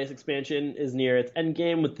Warcraft's latest expansion is near its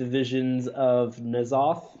endgame with Divisions of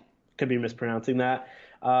N'Zoth. Could be mispronouncing that.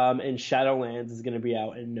 And Shadowlands is going to be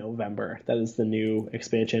out in November. That is the new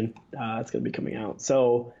expansion. It's going to be coming out.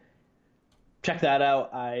 So check that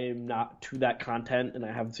out. I'm not to that content, and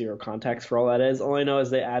I have 0 context for all that is. All I know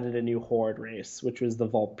is they added a new Horde race, which was the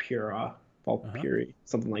Valkyrie,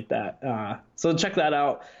 something like that. So check that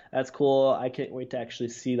out. That's cool. I can't wait to actually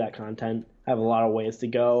see that content. I have a lot of ways to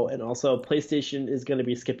go. And also, PlayStation is going to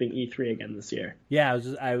be skipping E3 again this year. Yeah,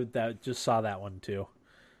 I just saw that one too.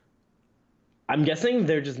 I'm guessing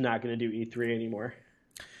they're just not going to do E3 anymore.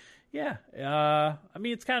 Yeah.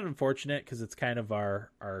 It's kind of unfortunate because it's kind of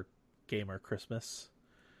our gamer Christmas.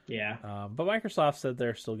 Yeah. But Microsoft said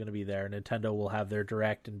they're still going to be there. Nintendo will have their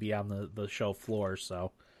Direct and be on the show floor.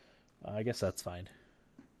 So I guess that's fine.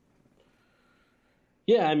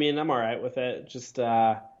 Yeah, I'm all right with it. Just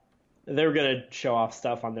they're going to show off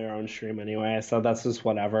stuff on their own stream anyway. So that's just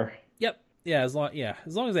whatever. Yep. Yeah. As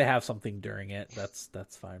long as they have something during it,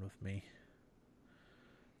 that's fine with me.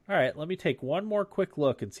 All right, let me take one more quick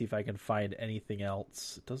look and see if I can find anything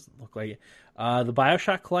else. It doesn't look like it. The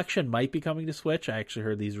BioShock collection might be coming to Switch. I actually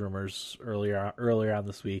heard these rumors earlier on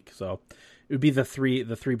this week. So it would be the three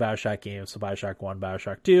BioShock games. So BioShock 1,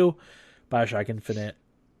 BioShock 2, BioShock Infinite.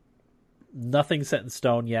 Nothing set in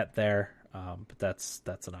stone yet there, but that's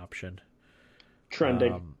an option.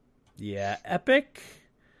 Trending. Yeah, Epic.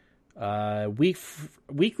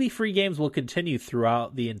 Weekly free games will continue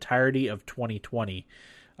throughout the entirety of 2020.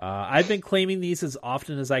 I've been claiming these as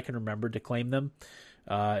often as I can remember to claim them.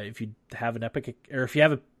 If you have an Epic, or if you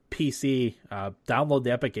have a PC, download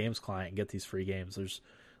the Epic Games client and get these free games. There's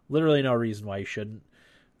literally no reason why you shouldn't.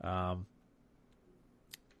 Um,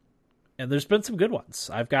 and there's been some good ones.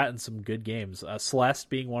 I've gotten some good games. Celeste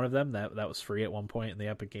being one of them. That was free at one point in the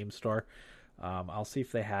Epic Games Store. I'll see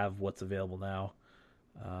if they have what's available now.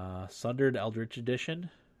 Sundered Eldritch Edition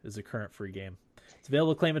is a current free game. It's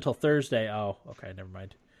available to claim until Thursday. Oh, okay, never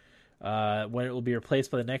mind. When it will be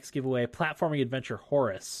replaced by the next giveaway, platforming adventure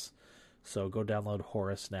Horus. So go download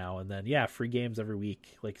Horus now. And then, yeah, free games every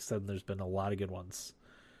week. Like I said, there's been a lot of good ones.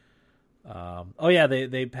 Oh, yeah,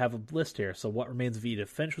 they have a list here. So What Remains of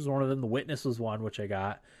Edith Finch was one of them. The Witness was one, which I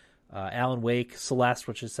got. Alan Wake, Celeste,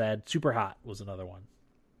 which I said. Super Hot was another one.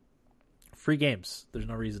 Free games. There's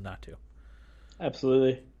no reason not to.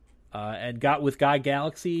 Absolutely. And got with God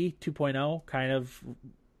Galaxy 2.0, kind of,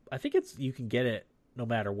 I think you can get it no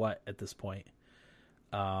matter what at this point.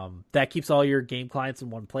 That keeps all your game clients in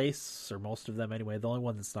one place, or most of them anyway. The only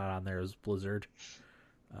one that's not on there is Blizzard,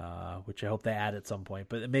 which I hope they add at some point.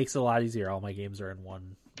 But it makes it a lot easier. All my games are in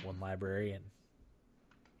one library, and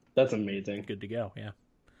that's amazing. Good to go. Yeah.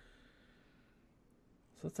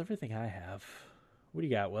 So that's everything I have. What do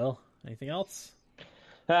you got, Will? Anything else?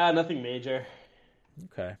 Nothing major.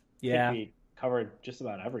 Okay. Yeah. I think we covered just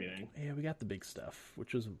about everything. Yeah, we got the big stuff,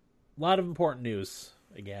 which was a lot of important news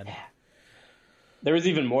again. Yeah. There was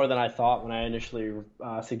even more than I thought when I initially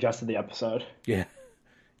suggested the episode. Yeah.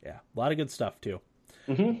 Yeah. A lot of good stuff, too.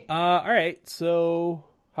 Mm-hmm. All right. So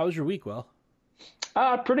how was your week, Will?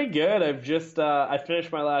 Pretty good. I've just I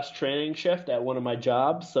finished my last training shift at one of my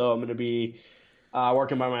jobs, so I'm going to be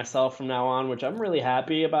working by myself from now on, which I'm really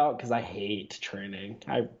happy about because I hate training.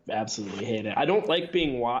 I absolutely hate it. I don't like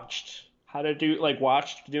being watched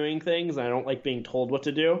doing things. And I don't like being told what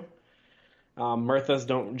to do. Murthas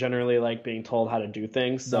don't generally like being told how to do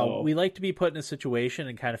things. So no, we like to be put in a situation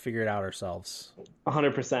and kind of figure it out ourselves.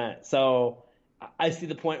 100%. So I see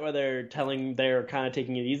the point where they're kind of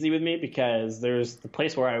taking it easy with me because there's the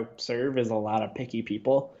place where I serve is a lot of picky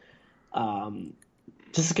people.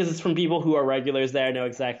 Just because it's from people who are regulars there, know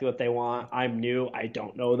exactly what they want. I'm new. I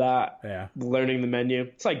don't know that. Yeah. Learning the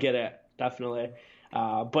menu. So I get it. Definitely.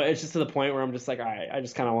 But it's just to the point where I'm just like, all right, I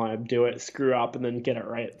just kind of want to do it, screw up, and then get it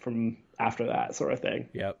right from after that sort of thing.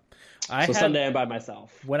 Yep. Sunday I'm by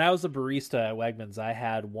myself. When I was a barista at Wegmans, I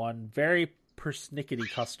had one very persnickety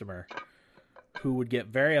customer who would get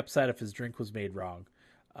very upset if his drink was made wrong.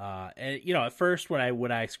 And at first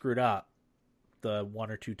when I screwed up, the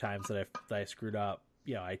one or two times that I screwed up,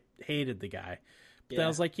 I hated the guy. But then I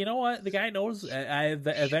was like, you know what? The guy knows. I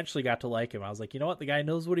eventually got to like him. I was like, you know what? The guy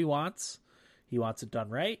knows what he wants. He wants it done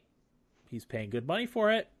right. He's paying good money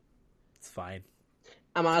for it. It's fine.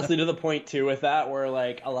 I'm honestly to the point too with that where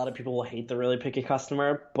like a lot of people will hate the really picky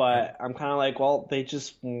customer, but I'm kind of like, well, they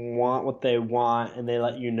just want what they want and they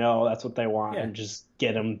let you know that's what they want and just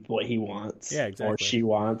get him what he wants or she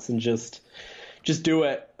wants and just do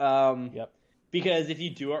it. Yep. Because if you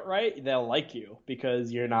do it right, they'll like you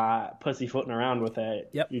because you're not pussyfooting around with it.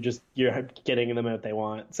 Yep. You're getting them what they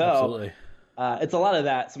want. So absolutely. It's a lot of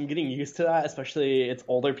that. So I'm getting used to that, especially it's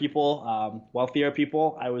older people, wealthier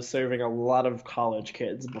people. I was serving a lot of college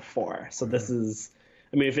kids before. So this is,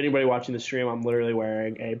 if anybody watching the stream, I'm literally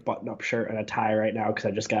wearing a button-up shirt and a tie right now because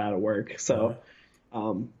I just got out of work. So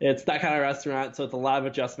it's that kind of restaurant. So it's a lot of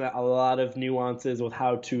adjustment, a lot of nuances with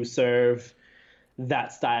how to serve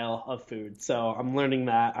that style of food. So I'm learning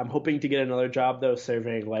that. I'm hoping to get another job, though,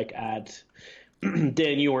 serving like at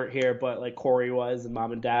Dan, you weren't here, but like Corey was and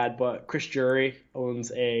Mom and Dad. But Chris Jury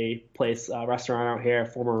owns a restaurant out here,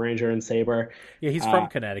 former Ranger and Saber. Yeah, he's from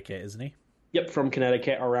Connecticut, isn't he? Yep, from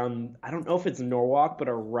Connecticut around, I don't know if it's Norwalk, but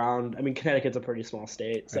around, Connecticut's a pretty small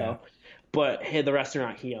state. So, yeah. But hey, the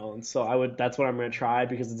restaurant he owns. So that's what I'm going to try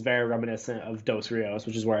because it's very reminiscent of Dos Rios,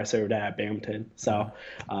 which is where I served at Binghamton. So,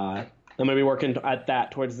 I'm going to be working at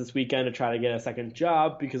that towards this weekend to try to get a second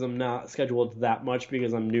job because I'm not scheduled that much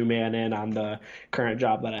because I'm new man in on the current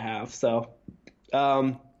job that I have. So,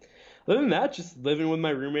 other than that, just living with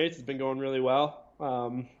my roommates has been going really well.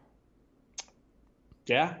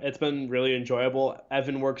 Yeah, it's been really enjoyable.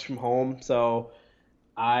 Evan works from home, so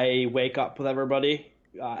I wake up with everybody.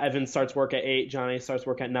 Evan starts work at 8, Johnny starts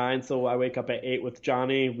work at 9, so I wake up at 8 with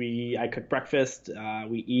Johnny. I cook breakfast,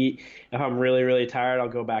 we eat. If I'm really, really tired, I'll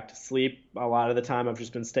go back to sleep. A lot of the time I've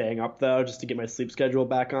just been staying up, though, just to get my sleep schedule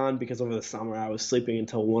back on, because over the summer I was sleeping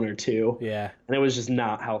until 1 or 2. Yeah. And it was just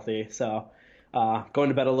not healthy. So going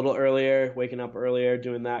to bed a little earlier, waking up earlier,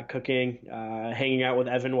 doing that, cooking, hanging out with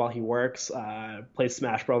Evan while he works, plays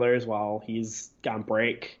Smash Brothers while he's on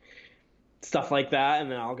break. Stuff like that,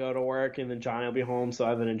 and then I'll go to work, and then Johnny will be home, so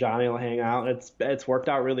Evan and Johnny will hang out. It's worked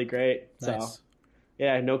out really great. Nice. So,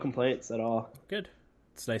 yeah, no complaints at all. Good.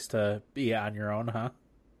 It's nice to be on your own, huh?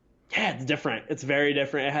 Yeah, it's different. It's very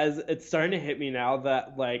different. It's starting to hit me now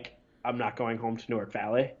that like I'm not going home to Newark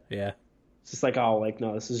Valley. Yeah. It's just like, oh, like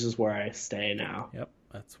no, this is just where I stay now. Yep.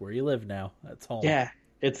 That's where you live now. That's home. Yeah,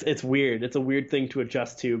 it's weird. It's a weird thing to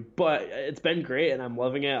adjust to, but it's been great and I'm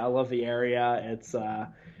loving it. I love the area. It's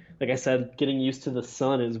like I said, getting used to the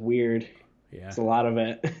sun is weird. Yeah. It's a lot of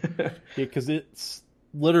it. Yeah, because it's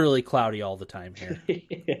literally cloudy all the time here.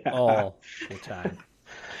 Yeah. All the time.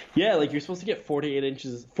 Yeah, like you're supposed to get 4 to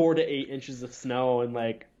 8 inches of snow, and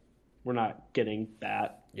like we're not getting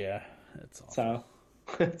that. Yeah. It's awful.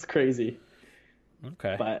 So it's crazy.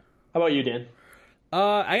 Okay. But how about you, Dan?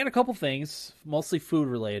 I got a couple things, mostly food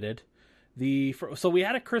related. So we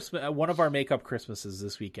had a Christmas, one of our makeup Christmases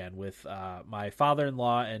this weekend with my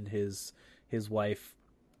father-in-law and his wife,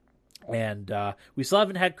 and we still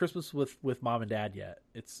haven't had Christmas with mom and dad yet.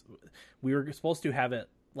 We were supposed to have it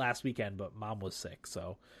last weekend, but mom was sick,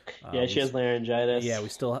 so Yeah, she has laryngitis. yeah,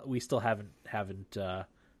 we still haven't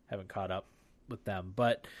caught up with them.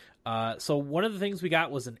 But so one of the things we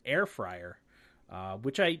got was an air fryer,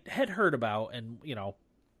 which I had heard about and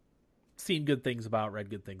seen good things about, read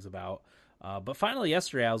good things about. But finally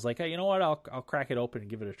yesterday I was like, hey, you know what? I'll crack it open and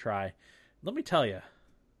give it a try. Let me tell you,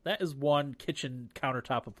 that is one kitchen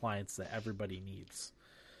countertop appliance that everybody needs.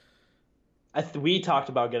 We talked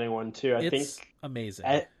about getting one too. I It's think amazing.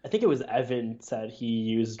 I think it was Evan said he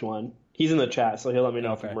used one. He's in the chat, so he'll let me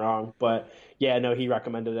know if Okay. I'm wrong. But yeah, no, he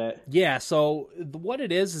recommended it. Yeah, so what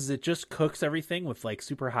it is it just cooks everything with like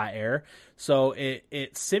super hot air. So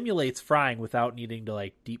it simulates frying without needing to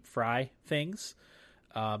like deep fry things.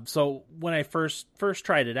 So when I first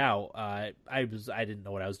tried it out, I didn't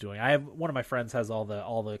know what I was doing. I have one of my friends has all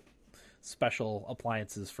the special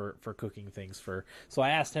appliances for cooking things so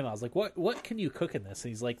I asked him, I was like, what can you cook in this? And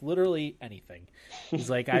he's like, literally anything. He's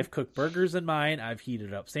like, I've cooked burgers in mine, I've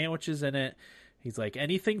heated up sandwiches in it. He's like,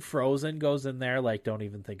 anything frozen goes in there, like don't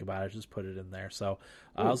even think about it, just put it in there. So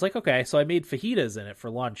I was like, okay. So I made fajitas in it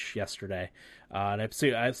for lunch yesterday, and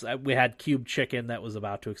we had cubed chicken that was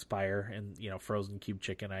about to expire, and frozen cubed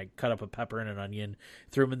chicken. I cut up a pepper and an onion,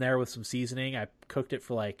 threw them in there with some seasoning. I cooked it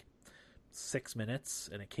for like 6 minutes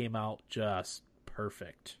and it came out just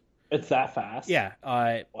perfect. It's that fast? Yeah.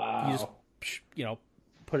 Wow. You just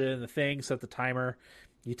put it in the thing, set the timer.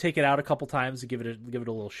 You take it out a couple times to give it a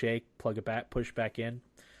little shake, plug it back, push back in.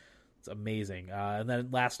 It's amazing. And then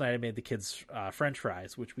last night I made the kids French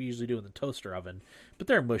fries, which we usually do in the toaster oven, but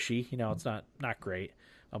they're mushy. It's not great,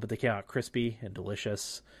 but they came out crispy and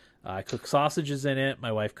delicious. I cooked sausages in it.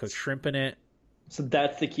 My wife cooked shrimp in it. So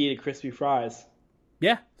that's the key to crispy fries.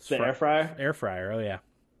 Yeah, The air fryer. Air fryer. Oh yeah.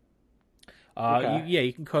 Okay.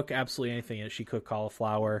 You can cook absolutely anything. She cooked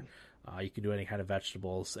cauliflower. You can do any kind of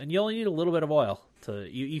vegetables, and you only need a little bit of oil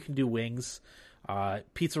you can do wings.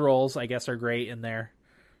 Pizza rolls, I guess, are great in there.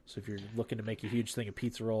 So if you're looking to make a huge thing of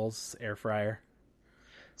pizza rolls, air fryer.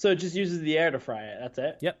 So it just uses the air to fry it. That's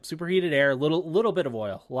it. Yep, superheated air, little bit of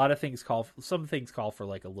oil. Some things call for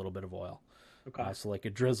like a little bit of oil. Okay. So like a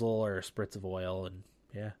drizzle or a spritz of oil, and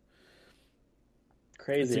yeah,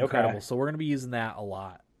 Crazy. it's incredible. Okay. So we're gonna be using that a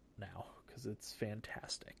lot now because it's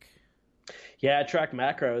fantastic. Yeah, I track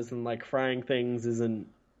macros and like frying things isn't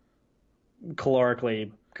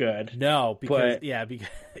calorically good. No, because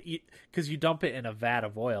But- because you dump it in a vat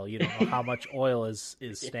of oil, you don't know how much oil is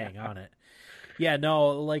staying on it. Yeah,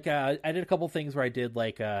 no, like I did a couple things where I did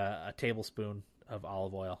like a tablespoon of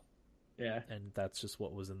olive oil, Yeah. and that's just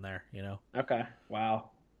what was in there. Okay.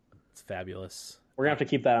 Wow. It's fabulous. We're gonna have to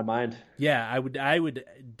keep that in mind. Yeah, I would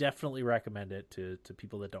definitely recommend it to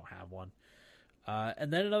people that don't have one.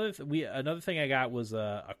 And then another thing I got was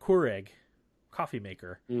a Keurig coffee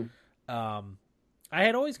maker. I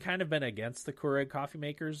had always kind of been against the Keurig coffee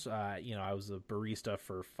makers. I was a barista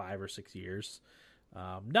for 5 or 6 years.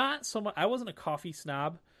 Not so much. I wasn't a coffee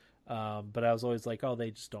snob, but I was always like, oh,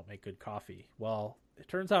 they just don't make good coffee. Well, it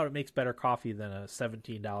turns out it makes better coffee than a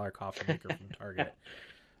 $17 coffee maker from Target.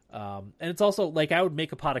 And it's also like I would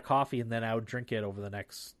make a pot of coffee and then I would drink it over the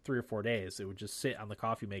next 3 or 4 days. It would just sit on the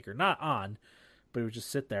coffee maker, not on, but it would just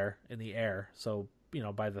sit there in the air. So,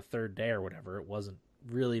 by the third day or whatever, it wasn't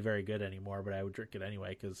really very good anymore, but I would drink it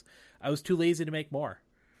anyway because I was too lazy to make more.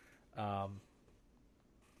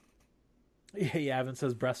 Yeah, Evan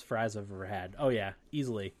says best fries I've ever had. Oh yeah,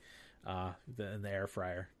 easily. In the air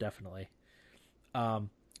fryer, definitely.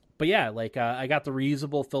 But yeah, like I got the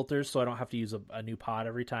reusable filters, so I don't have to use a new pot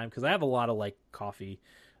every time because I have a lot of like coffee,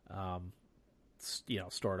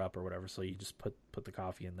 stored up or whatever. So you just put the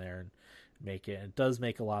coffee in there and make it. And it does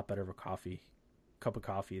make a lot better of a cup of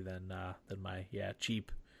coffee than my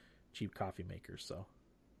cheap coffee makers. So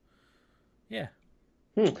yeah,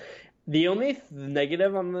 Hmm. The only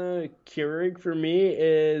negative on the Keurig for me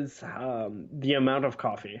is the amount of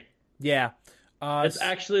coffee. Yeah. It's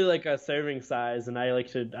actually like a serving size, and I like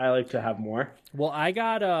to have more. Well, I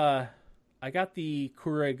got the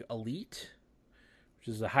Keurig Elite, which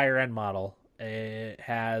is a higher end model. It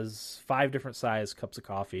has 5 different size cups of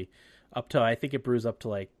coffee, up to I think it brews up to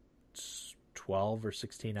like 12 or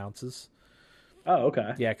 16 ounces. Oh,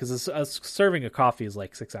 okay. Yeah, because a serving of coffee is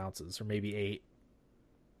like 6 ounces or maybe 8.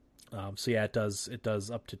 So yeah, it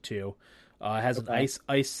does up to 2. It has an Okay.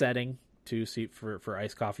 ice setting too, so for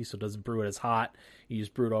iced coffee, so it doesn't brew it as hot. You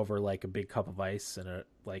just brew it over like a big cup of ice, and it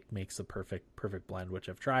like makes the perfect blend, which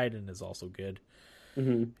I've tried and is also good.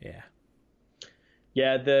 Hmm. Yeah,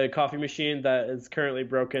 Yeah, the coffee machine that is currently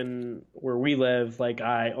broken where we live, like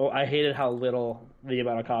I hated how little the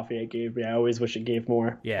amount of coffee it gave me. I always wish it gave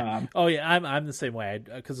more. yeah. Oh yeah, I'm the same way.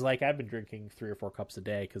 Because like I've been drinking 3 or 4 cups a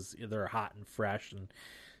day because they're hot and fresh and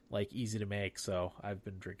like easy to make. So I've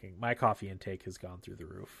been drinking. My coffee intake has gone through the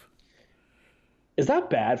roof. Is that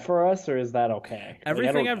bad for us or is that okay? Like I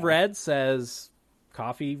Everything don't I've know. read says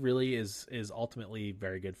coffee really is ultimately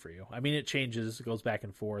very good for you. I mean, it changes, it goes back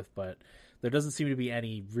and forth, but there doesn't seem to be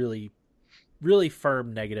any really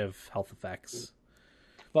firm negative health effects.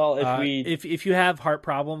 Well, if we, If you have heart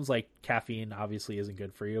problems, like caffeine obviously isn't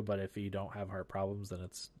good for you, but if you don't have heart problems, then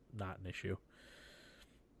it's not an issue.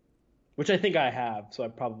 which I think I have, so I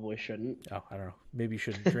probably shouldn't. Oh, I don't know. Maybe you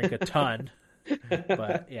shouldn't drink a ton,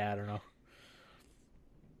 but yeah, I don't know.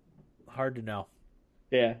 Hard to know.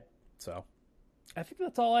 Yeah, So I think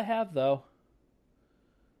that's all I have, though.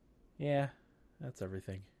 Yeah, that's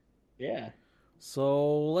everything. yeah.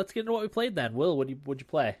 So let's get into what we played then. Will, what'd you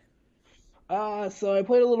play? So I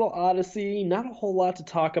played a little Odyssey. Not a whole lot to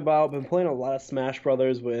talk about. Been playing a lot of Smash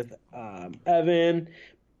Brothers with Evan.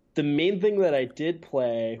 The main thing that I did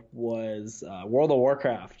play was World of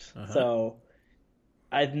Warcraft. Uh huh. So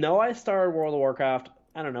I know I started World of Warcraft,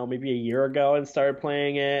 I don't know, maybe a year ago and started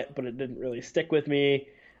playing it, but it didn't really stick with me.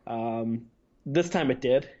 Um, this time it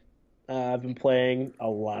did. I've been playing a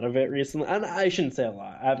lot of it recently, and I shouldn't say a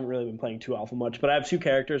lot. I haven't really been playing too awful much, but I have 2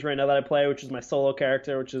 characters right now that I play, which is my solo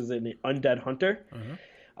character, which is an undead hunter. Uh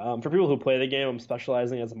huh. For people who play the game, I'm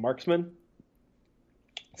specializing as a marksman,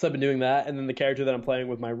 so I've been doing that. And then the character that I'm playing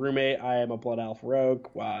with my roommate, I am a Blood Elf Rogue,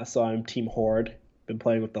 so I'm Team Horde. Been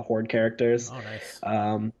playing with the Horde characters. Oh, nice.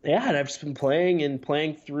 Yeah, and I've just been playing and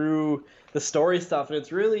playing through the story stuff, and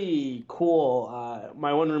it's really cool.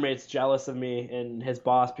 My one roommate's jealous of me and his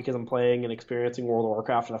boss because I'm playing and experiencing World of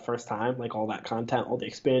Warcraft for the first time, like all that content, all the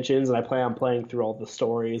expansions, and I plan on playing through all the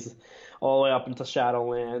stories, all the way up into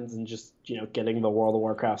Shadowlands, and just getting the World of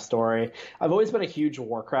Warcraft story. I've always been a huge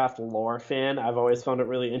Warcraft lore fan. I've always found it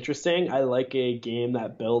really interesting. I like a game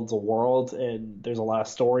that builds a world and there's a lot of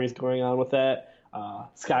stories going on with it.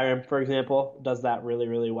 Skyrim, for example, does that really,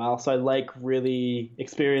 really well. So I like really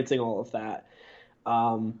experiencing all of that.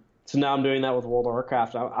 So now I'm doing that with World of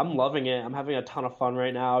Warcraft. I'm loving it. I'm having a ton of fun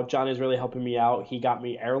right now. Johnny's really helping me out. He got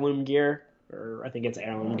me heirloom gear, or I think it's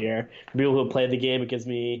heirloom gear. For people who play the game,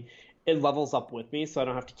 it levels up with me, so I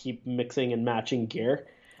don't have to keep mixing and matching gear.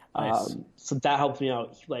 Nice. So that helps me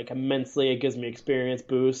out like immensely. It gives me experience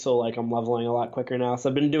boost, so like I'm leveling a lot quicker now. So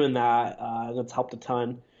I've been doing that. That's helped a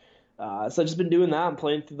ton. So I've just been doing that. I'm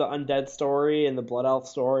playing through the undead story and the blood elf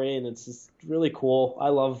story, and it's just really cool. I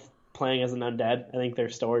love playing as an undead. I think their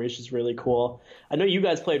story is just really cool. I know you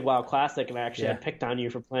guys played WoW Classic, and I actually Yeah. had picked on you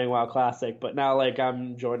for playing WoW Classic, but now like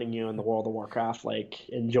I'm joining you in the World of Warcraft like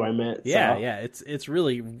enjoyment. Yeah, So yeah. It's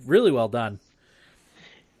really well done.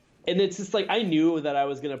 and it's just like I knew that I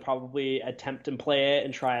was gonna probably attempt and play it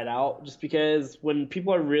and try it out, just because when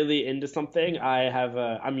people are really into something,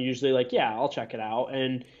 I'm usually like, yeah, I'll check it out,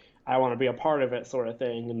 and I want to be a part of it, sort of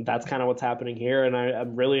thing, and that's kind of what's happening here, and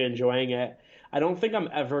I'm really enjoying it. I don't think I'm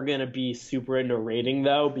ever gonna be super into raiding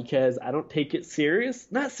though, because I don't take it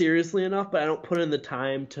not seriously enough, but I don't put in the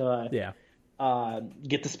time to Yeah.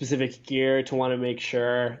 get the specific gear to want to make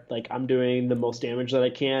sure like I'm doing the most damage that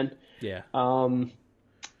I can. Yeah. Um,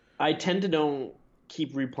 I tend to don't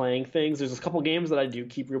keep replaying things. There's a couple games that I do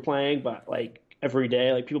keep replaying, but like every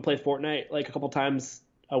day, like people play Fortnite like a couple times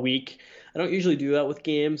a week. I don't usually do that with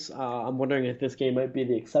games. I'm wondering if this game might be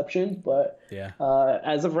the exception, but Yeah.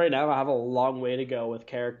 as of right now, I have a long way to go with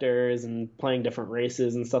characters and playing different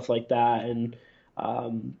races and stuff like that, and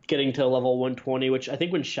getting to level 120, which I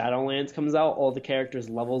think when Shadowlands comes out, all the characters'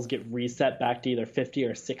 levels get reset back to either 50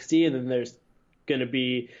 or 60, and then there's going to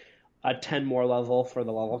be a 10 more level for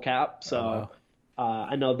the level cap. Oh So wow.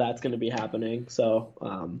 I know that's going to be happening. So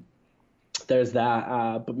there's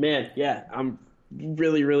that. But man, yeah, I'm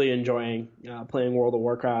really, really enjoying playing World of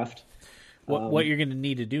Warcraft. What you're going to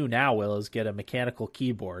need to do now, Will, is get a mechanical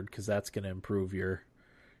keyboard, because that's going to improve your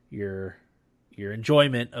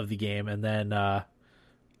enjoyment of the game, and then a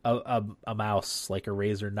mouse, like a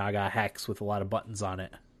Razer Naga Hex with a lot of buttons on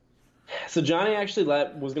it. So Johnny actually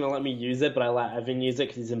was going to let me use it, but I let Evan use it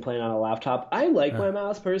because he's been playing on a laptop. I like my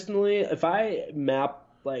mouse personally. If I map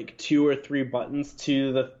like 2 or 3 buttons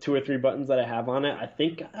to the 2 or 3 buttons that I have on it, I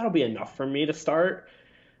think that'll be enough for me to start.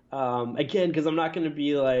 Again, because I'm not going to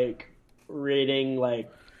be like raiding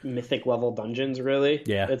like mythic level dungeons, really.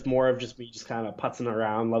 Yeah. It's more of just me just kind of putzing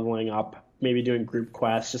around, leveling up, maybe doing group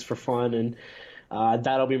quests just for fun, and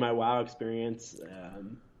that'll be my WoW experience.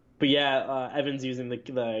 But yeah, Evan's using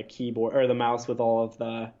the keyboard or the mouse with all of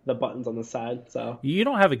the buttons on the side. So You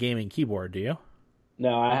don't have a gaming keyboard, do you?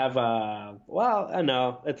 no, I have I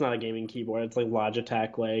know it's not a gaming keyboard. It's like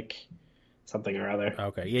Logitech, like something or other.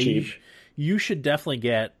 Okay, yeah, cheap. you should definitely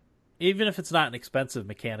get, even if it's not an expensive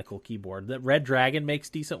mechanical keyboard. That Red Dragon makes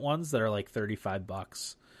decent ones that are like $35.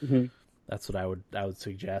 Mm-hmm. That's what I would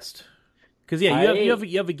suggest. Because yeah, you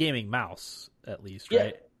have a gaming mouse at least,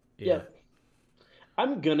 right? Yeah.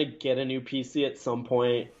 I'm gonna get a new PC at some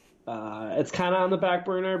point. It's kind of on the back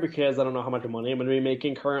burner because I don't know how much money I'm gonna be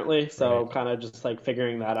making currently. So Right. kind of just like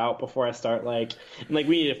figuring that out before I start. And we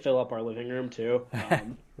need to fill up our living room too.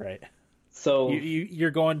 Right. So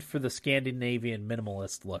You're going for the Scandinavian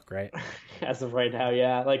minimalist look, right? as of right now,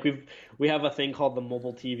 yeah. Like we have a thing called the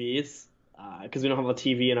mobile TVs because we don't have a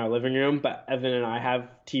TV in our living room, but Evan and I have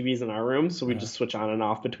TVs in our room, so we just switch on and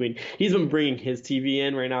off between. He's been bringing his TV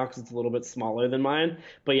in right now because it's a little bit smaller than mine,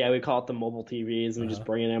 but yeah, we call it the mobile TVs, and we just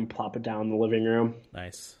bring it in, plop it down in the living room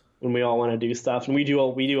Nice. when we all want to do stuff, and we do a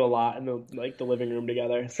lot in the living room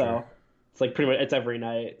together. So Sure. it's like pretty much it's every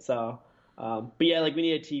night. So. But yeah, like we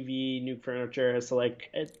need a TV, new furniture, so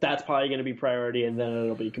that's probably going to be priority, and then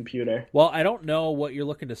it'll be computer. Well, I don't know what you're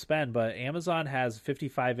looking to spend, but Amazon has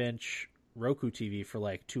 55-inch Roku TV for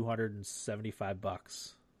like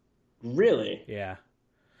 $275. Really? Yeah.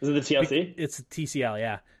 Is it the TLC? It's a TCL,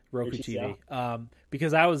 yeah, Roku TCL. TV.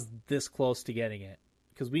 Because I was this close to getting it,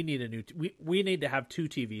 because we need we need to have 2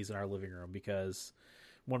 TVs in our living room, because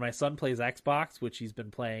when my son plays Xbox, which he's been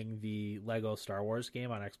playing the Lego Star Wars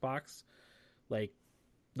game on Xbox, like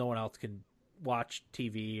no one else can watch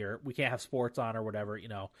TV, or we can't have sports on or whatever,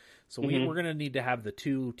 So we're going to need to have the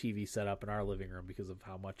 2 TV set up in our living room because of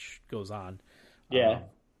how much goes on. Yeah.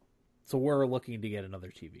 So we're looking to get another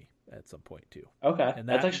TV at some point too. Okay. And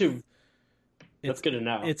That's good to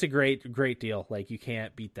know. It's a great deal. Like you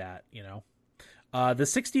can't beat that, The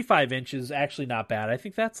 65-inch is actually not bad. I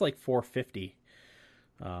think that's like $450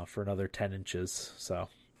 for another 10 inches. So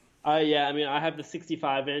yeah, I mean, I have the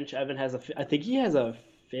 65-inch. Evan has I think he has a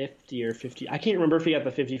 50 or 50. I can't remember if he got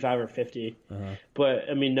the 55 or 50. But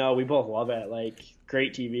I mean, no, we both love it. Like,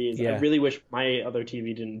 great TVs. Yeah. I really wish my other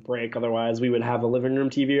TV didn't break. Otherwise, we would have a living room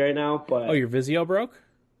TV right now. But your Vizio broke?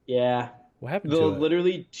 yeah, What happened to it?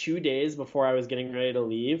 Literally 2 days before I was getting ready to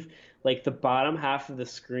leave, like the bottom half of the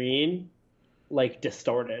screen, like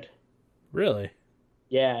distorted. Really?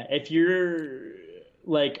 Yeah, if you're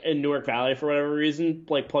like in Newark Valley for whatever reason,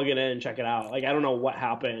 like plug it in and check it out. Like I don't know what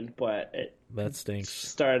happened, but it That stinks.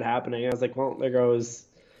 started happening. I was like, well, there goes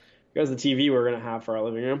the TV we're gonna have for our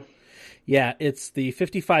living room. Yeah, it's the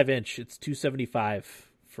 55-inch. It's $275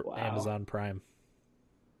 for Wow. Amazon Prime.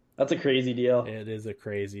 That's a crazy deal. It is a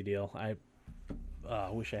crazy deal. I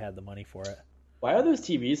wish I had the money for it. Why are those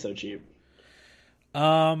TVs so cheap?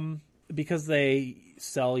 Because they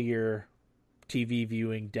sell your TV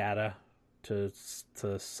viewing data to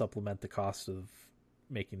supplement the cost of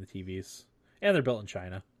making the TVs, and they're built in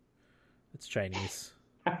China. It's Chinese.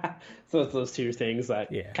 So it's those two things that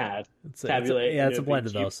kind of tabulate. It's a blend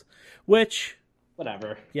of those. Which,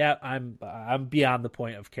 whatever. Yeah, I'm beyond the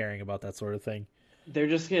point of caring about that sort of thing. They're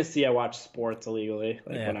just gonna see I watch sports illegally.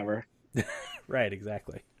 Whatever. Right,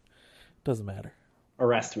 exactly. Doesn't matter.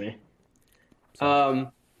 Arrest me. So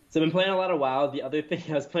I've been playing a lot of WoW. The other thing,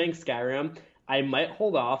 I was playing Skyrim. I might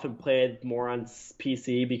hold off and play it more on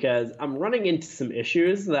PC because I'm running into some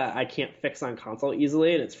issues that I can't fix on console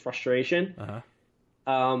easily, and it's frustration.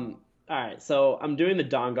 All right, so I'm doing the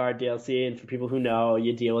Dawnguard DLC, and for people who know,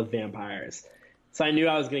 you deal with vampires. So I knew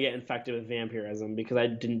I was going to get infected with vampirism because I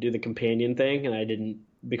didn't do the companion thing, and I didn't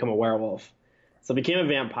become a werewolf. So I became a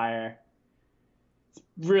vampire. It's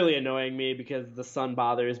really annoying me because the sun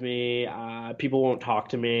bothers me. People won't talk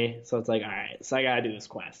to me. So it's like, all right, so I got to do this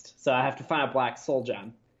quest. So I have to find a black soul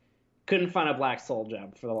gem. Couldn't find a black soul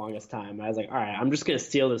gem for the longest time. I was like, all right, I'm just going to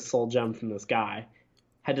steal this soul gem from this guy.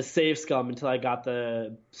 Had to save Scum until I got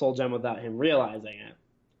the soul gem without him realizing it.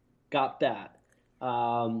 Got that.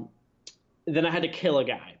 then I had to kill a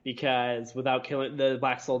guy because without killing the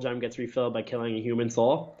black soul gem gets refilled by killing a human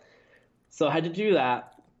soul. So I had to do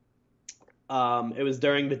that. It was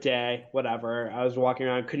during the day, whatever. I was walking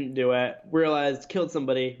around, couldn't do it. Realized killed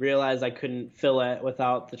somebody. Realized I couldn't fill it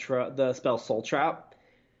without the spell Soul Trap.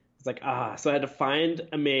 It's like so I had to find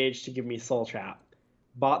a mage to give me Soul Trap.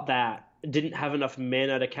 Bought that. Didn't have enough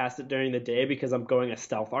mana to cast it during the day because I'm going a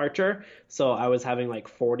stealth archer. So I was having like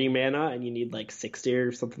 40 mana, and you need like 60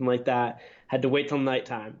 or something like that. Had to wait till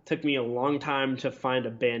nighttime. Took me a long time to find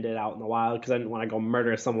a bandit out in the wild because I didn't want to go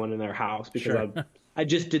murder someone in their house because I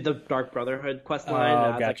just did the Dark Brotherhood quest line. Oh, and I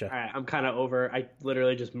was gotcha. like, all right, I'm kind of over. I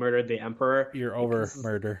literally just murdered the Emperor. You're over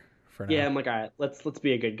murder for now. Yeah, I'm like, all right, let's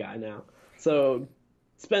be a good guy now. So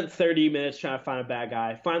spent 30 minutes trying to find a bad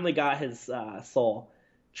guy. Finally got his soul.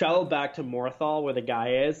 Traveled back to Morthal where the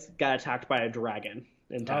guy is. Got attacked by a dragon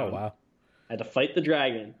in town. Oh, wow. Had to fight the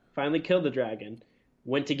dragon. Finally killed the dragon.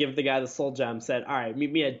 Went to give the guy the soul gem. Said, all right, meet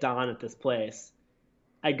me at dawn at this place.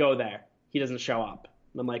 I go there. He doesn't show up.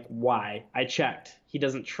 And I'm like, why? I checked. He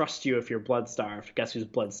doesn't trust you if you're blood starved. Guess who's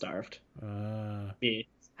blood starved? Me.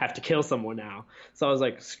 Have to kill someone now. So I was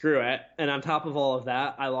like, screw it. And on top of all of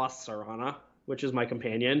that, I lost Serana, which is my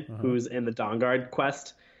companion, who's in the Dawnguard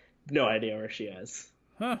quest. No idea where she is.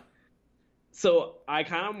 Huh. So I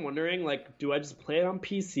kind of am wondering, like, do I just play it on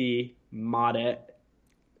PC, mod it,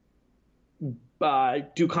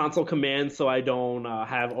 do console commands so I don't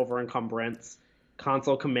have over encumbrance,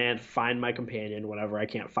 console command, find my companion whenever I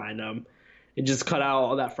can't find them, and just cut out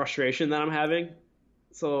all that frustration that I'm having?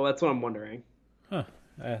 So that's what I'm wondering. Huh.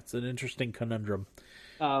 That's an interesting conundrum.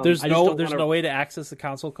 I There's just don't no wanna- way to access the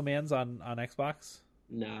console commands on Xbox?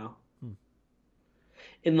 No.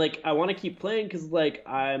 And like I want to keep playing because like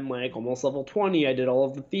I'm like almost level 20. I did all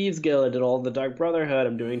of the Thieves Guild. I did all of the Dark Brotherhood.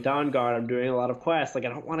 I'm doing Dawnguard. I'm doing a lot of quests. Like I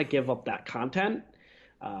don't want to give up that content.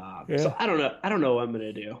 So I don't know. I don't know what I'm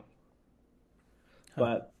gonna do.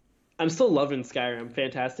 But I'm still loving Skyrim.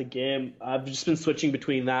 Fantastic game. I've just been switching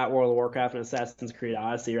between that, World of Warcraft, and Assassin's Creed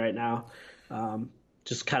Odyssey right now.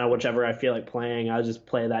 Just kind of whichever I feel like playing, I'll just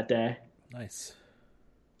play that day. Nice.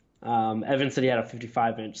 Evan said he had a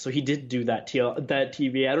 55-inch, so he did do that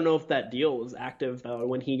TV. I don't know if that deal was active though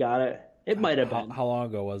when he got it. It might have been How long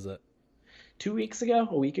ago was it? 2 weeks ago,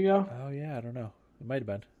 a week ago. Oh, yeah, I don't know. It might have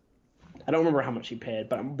been. I don't remember how much he paid,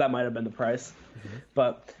 but that might have been the price.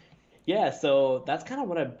 But yeah, so that's kind of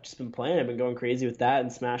what I've just been playing. I've been going crazy with that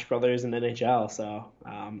and Smash Brothers and NHL. So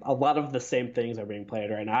a lot of the same things are being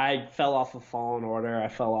played right now. I fell off of Fallen Order. I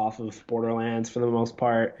fell off of Borderlands for the most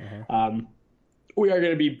part. We are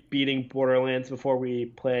going to be beating Borderlands before we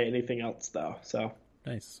play anything else, though. So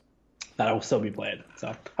Nice. that will still be played. So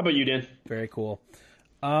how about you, Dan? Very cool.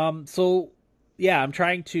 So, yeah, I'm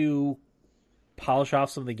trying to polish off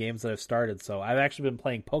some of the games that I've started. So I've actually been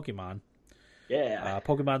playing Pokemon. Yeah.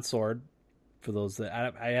 Pokemon Sword, for those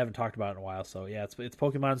that I haven't talked about in a while. So, yeah, it's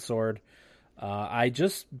Pokemon Sword. I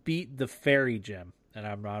just beat the Fairy Gym, and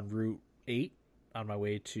I'm on Route 8 on my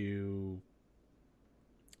way to...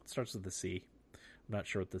 It starts with the C. I'm not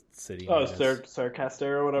sure what the city name is. Sarcaster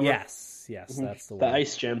or whatever. Yes, that's the The one.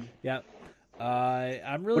 Ice Gym. Yep.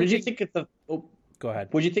 I'm really... What did you think of the? Oh, Go ahead.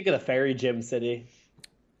 what did you think of the Fairy Gym City?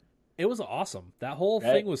 It was awesome. That whole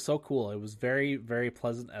thing was so cool. It was very, very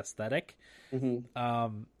pleasant aesthetic. I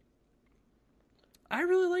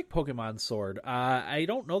really like Pokemon Sword. I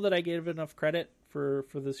don't know that I gave it enough credit for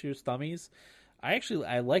this year's Thummies.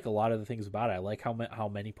 I like a lot of the things about it. I like how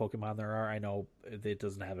many Pokemon there are. I know it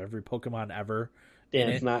doesn't have every Pokemon ever. Yeah,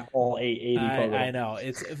 it's not all 880 Pokemon. I know.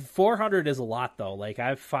 It's 400 is a lot though. Like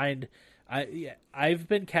I've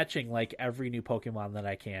been catching like every new Pokemon that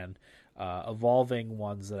I can, evolving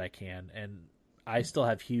ones that I can, and I still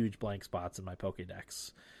have huge blank spots in my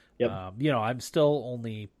Pokédex. Yep. I'm still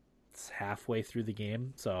only halfway through the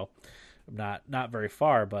game, so I'm not very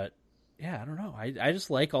far, but yeah, I don't know. I just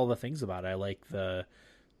like all the things about it. I like the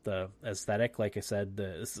aesthetic. Like I said,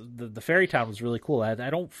 the Fairy Town was really cool. I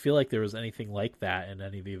don't feel like there was anything like that in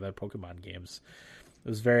any of the other Pokemon games. It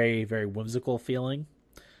was very, very whimsical feeling.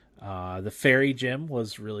 The Fairy Gym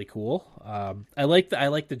was really cool. I like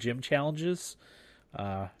the gym challenges.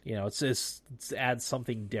 It adds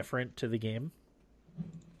something different to the game.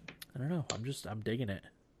 I don't know. I'm digging it.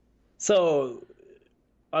 So,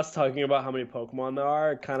 us talking about how many Pokemon there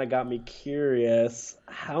are kind of got me curious.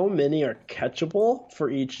 How many are catchable for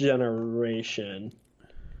each generation?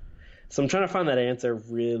 So I'm trying to find that answer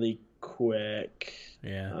really quick.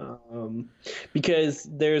 Yeah. Because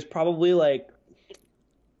there's probably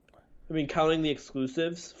counting the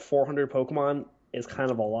exclusives, 400 Pokemon is kind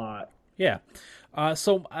of a lot. Yeah.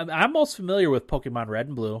 So I'm most familiar with Pokemon Red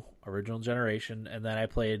and Blue, original generation, and then I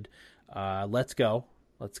played Let's Go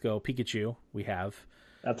Pikachu. We have.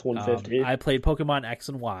 That's 150. I played Pokemon X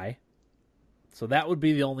and Y, so that would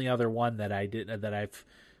be the only other one that I've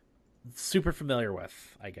super familiar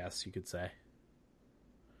with, I guess you could say.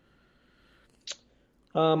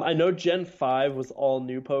 I know Gen 5 was all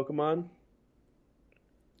new Pokemon.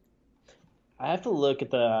 I have to look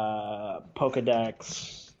at the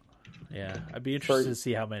Pokedex. Yeah, I'd be interested to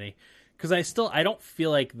see how many, because I don't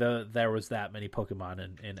feel like there was that many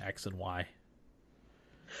Pokemon in X and Y.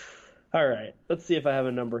 All right, let's see if I have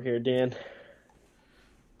a number here, Dan.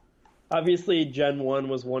 Obviously, Gen 1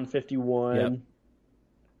 was 151. Yep.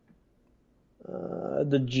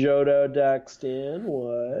 The Johto Dex, Dan,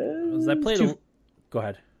 was... Go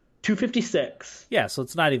ahead. 256. Yeah, so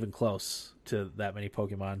it's not even close to that many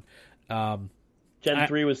Pokemon. Gen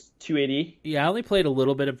 3 was 280. Yeah, I only played a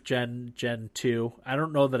little bit of Gen 2. I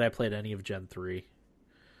don't know that I played any of Gen 3.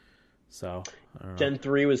 So, I don't know. Gen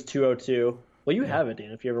 3 was 202. Well, you have it,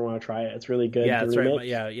 Dan, if you ever want to try it. It's really good. Yeah, that's right.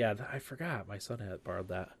 Yeah. I forgot. My son had borrowed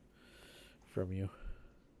that from you.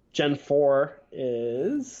 Gen 4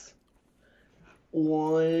 is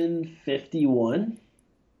 151.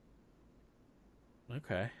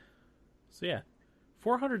 Okay. So, yeah.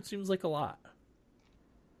 400 seems like a lot.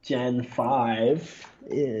 Gen 5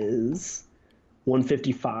 is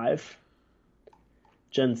 155.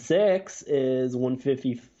 Gen 6 is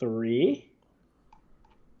 153.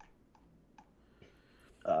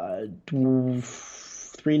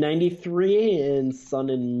 393 in Sun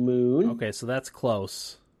and Moon. Okay, so that's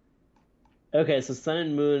close. Okay, so Sun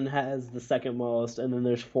and Moon has the second most, and then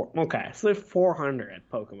there's four. Okay, so there's 400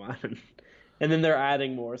 Pokemon. And then they're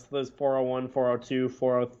adding more. So there's 401, 402,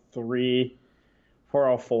 403,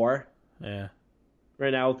 404. Yeah.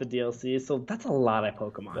 Right now with the DLC. So that's a lot of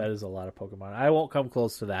Pokemon. That is a lot of Pokemon. I won't come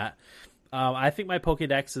close to that. I think my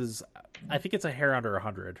Pokédex it's a hair under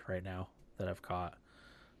 100 right now that I've caught.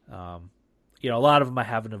 A lot of them I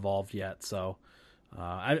haven't evolved yet, so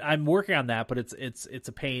I'm working on that. But it's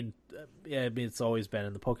a pain. I mean, it's always been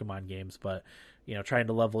in the Pokemon games, but trying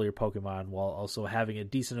to level your Pokemon while also having a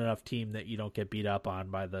decent enough team that you don't get beat up on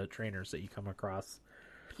by the trainers that you come across.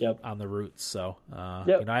 Yep. On the routes. So,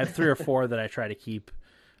 yep. I have 3 or 4 that I try to keep.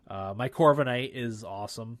 My Corviknight is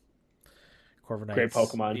awesome. Corviknight, great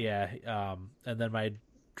Pokemon. Yeah. And then my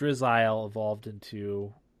Drizzile evolved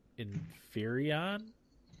into Inferion,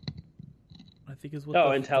 I think is what.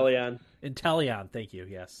 Inteleon. Inteleon, thank you.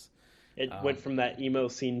 Yes. It went from that emo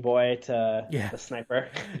scene boy to the sniper.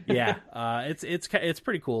 Yeah. It's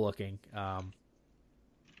pretty cool looking.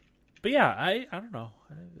 But yeah, I don't know.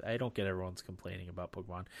 I don't get everyone's complaining about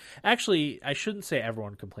Pokemon. Actually, I shouldn't say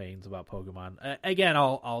everyone complains about Pokemon. Again,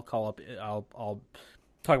 I'll call up. I'll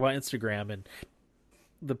talk about Instagram, and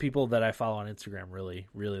the people that I follow on Instagram really,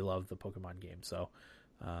 really love the Pokemon game. So,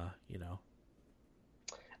 I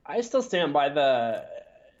still stand by there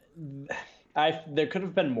could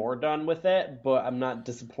have been more done with it, but I'm not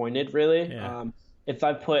disappointed really. Yeah. If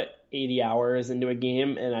I put 80 hours into a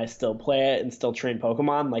game and I still play it and still train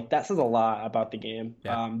Pokemon, like that says a lot about the game.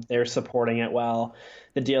 Yeah. They're supporting it well.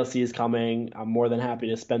 The DLC is coming. I'm more than happy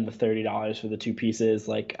to spend the $30 for the 2 pieces.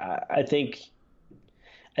 Like I think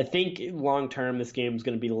long term this game is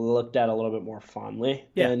going to be looked at a little bit more fondly.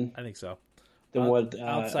 Yeah, I think so. Than what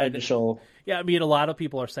outside initial. Yeah, I mean a lot of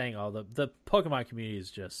people are saying, "Oh, the Pokemon community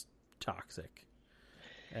is just toxic,"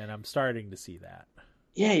 and I'm starting to see that.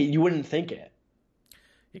 Yeah, you wouldn't think it.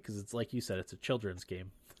 Because it's like you said, it's a children's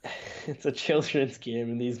game. It's a children's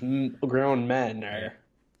game, and these grown men are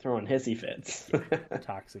throwing hissy fits.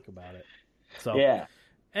 Toxic about it. So yeah.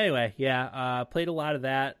 Anyway, played a lot of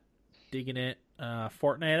that, digging it.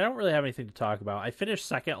 Fortnite, I don't really have anything to talk about. I finished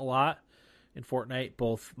second a lot in Fortnite,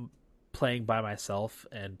 both playing by myself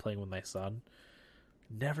and playing with my son.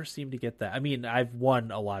 Never seem to get that. I mean, I've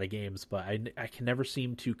won a lot of games, but I can never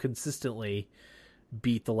seem to consistently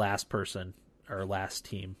beat the last person or last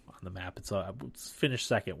team on the map. It's finished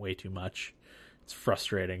second way too much. It's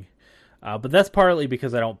frustrating. But that's partly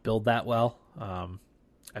because I don't build that well.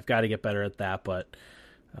 I've got to get better at that. But,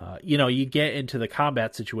 you get into the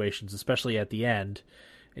combat situations, especially at the end,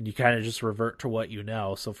 and you kind of just revert to what you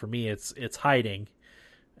know. So for me, it's hiding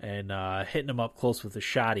and hitting them up close with a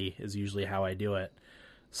shotty is usually how I do it.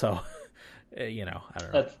 So, I don't know.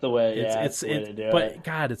 That's the way, that's the way to do it. But,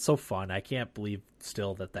 God, it's so fun. I can't believe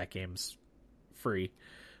still that game's free.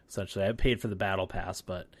 Essentially, I paid for the battle pass,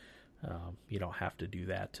 but you don't have to do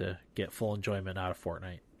that to get full enjoyment out of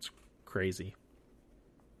Fortnite. It's crazy.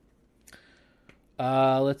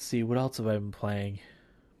 Let's see, what else have I been playing?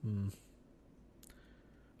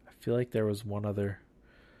 I feel like there was one other.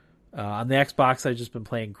 On the Xbox, I've just been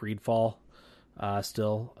playing Greedfall.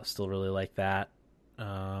 Still really like that.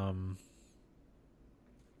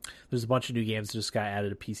 There's a bunch of new games that just got added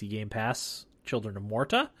to PC Game Pass. Children of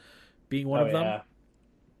Morta being one of them. Yeah.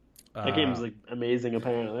 That game's like amazing,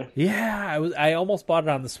 apparently. Yeah, I almost bought it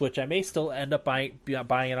on the Switch. I may still end up buying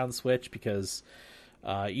it on the Switch because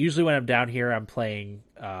usually when I'm down here, I'm playing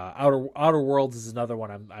Outer Worlds is another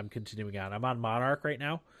one I'm continuing on. I'm on Monarch right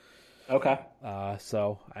now. Okay.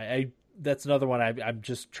 So I that's another one I'm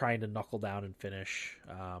just trying to knuckle down and finish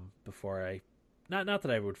before I not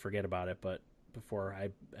that I would forget about it, but before I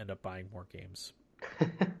end up buying more games.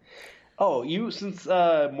 Oh, since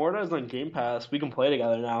Morta is on Game Pass, we can play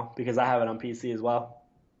together now because I have it on PC as well.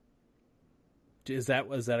 Was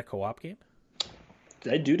that a co-op game?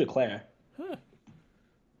 I do declare. Huh.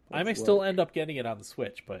 I may still end up getting it on the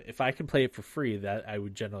Switch, but if I can play it for free, that I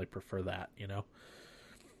would generally prefer that,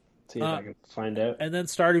 See if I can find out. And then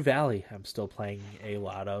Stardew Valley, I'm still playing a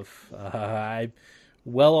lot of. I'm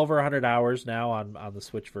well over 100 hours now on the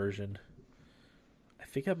Switch version. I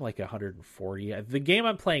think I'm like 140. The game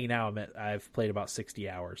I'm playing now, I've played about 60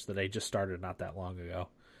 hours that I just started not that long ago.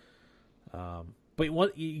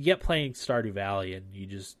 But you get playing Stardew Valley and you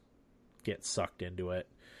just get sucked into it.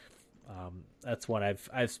 That's when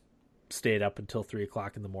I've stayed up until 3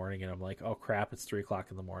 o'clock in the morning, and I'm like, oh crap, it's 3 o'clock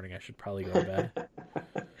in the morning. I should probably go to bed.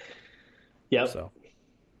 Yep. So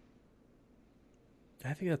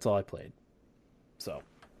I think that's all I played. So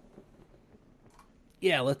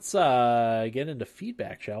yeah, let's get into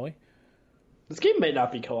feedback, shall we? This game may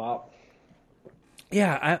not be co-op.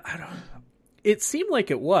 Yeah, I don't. It seemed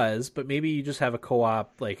like it was, but maybe you just have a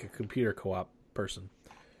co-op, like a computer co-op person.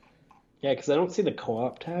 Yeah, because I don't see the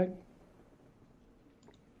co-op tag.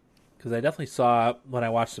 Because I definitely saw when I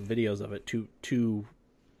watched some videos of it, two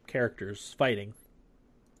characters fighting.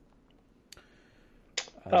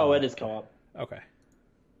 It is co-op. Okay.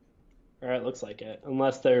 All right, looks like it.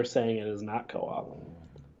 Unless they're saying it is not co-op.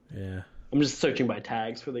 Yeah. I'm just searching by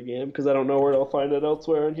tags for the game because I don't know where I'll find it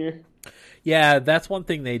elsewhere in here. Yeah, that's one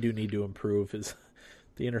thing they do need to improve is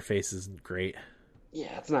the interface isn't great.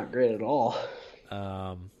 Yeah, it's not great at all.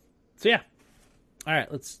 So yeah. All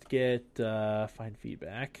right, let's get find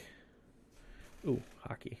feedback. Ooh,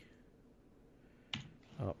 hockey.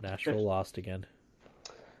 Oh, Nashville lost again.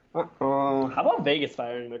 Uh-oh. How about Vegas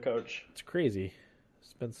firing their coach? It's crazy.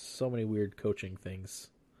 There's been so many weird coaching things.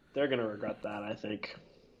 They're going to regret that, I think.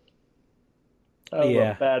 That was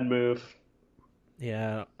a bad move.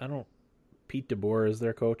 Yeah, I don't... Pete DeBoer is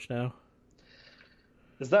their coach now.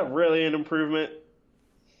 Is that really an improvement?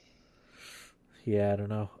 Yeah, I don't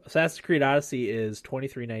know. Assassin's Creed Odyssey is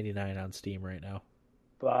 $23.99 on Steam right now.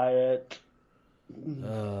 Buy it.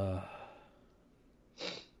 I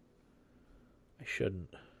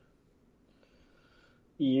shouldn't.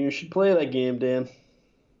 You should play that game, Dan.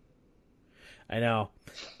 I know.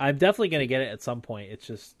 I'm definitely going to get it at some point. It's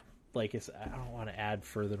just, I don't want to add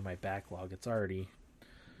further to my backlog. It's already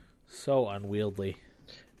so unwieldy.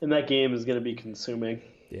 And that game is going to be consuming.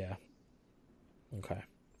 Yeah. Okay.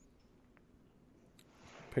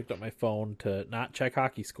 Picked up my phone to not check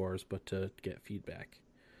hockey scores, but to get feedback.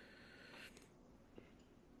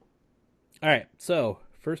 All right, so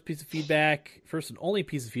first and only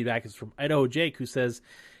piece of feedback is from Idaho Jake, who says,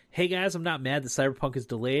 hey guys, I'm not mad that Cyberpunk is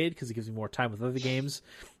delayed because it gives me more time with other games.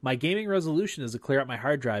 My gaming resolution is to clear out my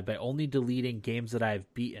hard drive by only deleting games that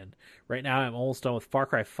I've beaten. Right now I'm almost done with Far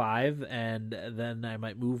Cry 5, and then I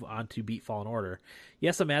might move on to beat Fallen Order.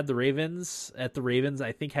 Yes, I'm at the Ravens.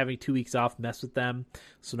 I think having 2 weeks off messed with them,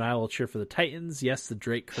 so now I will cheer for the Titans. Yes, the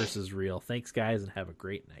Drake curse is real. Thanks guys, and have a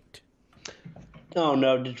great night. Oh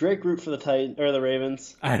no, did Drake root for the Titans or the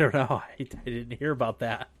Ravens? I don't know. I didn't hear about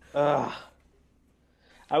that.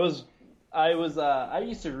 I used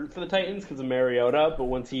to root for the Titans because of Mariota, but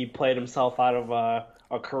once he played himself out of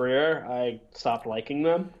a career, I stopped liking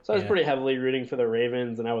them. So I was pretty heavily rooting for the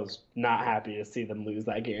Ravens, and I was not happy to see them lose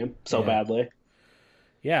that game so badly.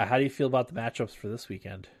 Yeah, how do you feel about the matchups for this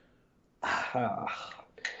weekend? To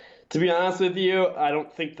be honest with you, I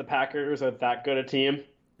don't think the Packers are that good a team.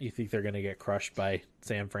 You think they're going to get crushed by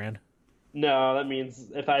San Fran? No, that means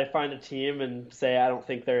if I find a team and say I don't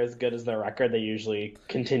think they're as good as their record, they usually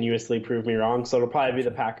continuously prove me wrong. So it'll probably be the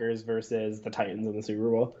Packers versus the Titans in the Super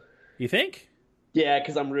Bowl. You think? Yeah,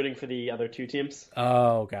 because I'm rooting for the other two teams.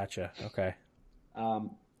 Oh, gotcha. Okay.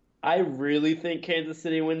 I really think Kansas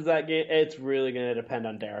City wins that game. It's really going to depend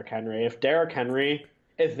on Derrick Henry.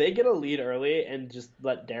 If they get a lead early and just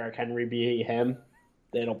let Derrick Henry be him,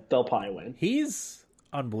 they'll probably win. He's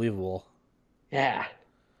unbelievable. Yeah.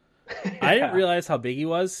 I didn't realize how big he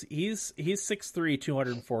was. He's 6'3",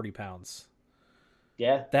 240 pounds.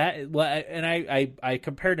 Yeah. And I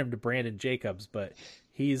compared him to Brandon Jacobs, but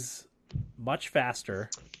he's much faster,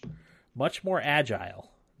 much more agile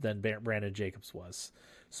than Brandon Jacobs was.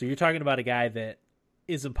 So you're talking about a guy that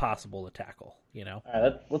is impossible to tackle, you know? All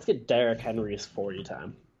right, let's get Derrick Henry's 40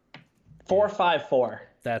 time. 4.54.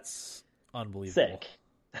 That's unbelievable. Sick.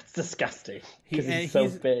 That's disgusting. Because he's so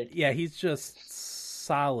big. Yeah, he's just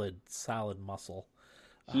solid muscle.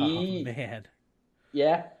 Oh, man.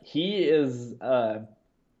 Yeah, he is a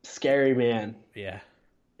scary man. Yeah.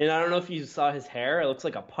 And I don't know if you saw his hair. It looks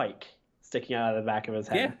like a pike sticking out of the back of his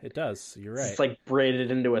head. Yeah, it does. You're right. It's like braided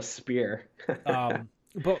into a spear.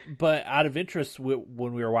 But out of interest,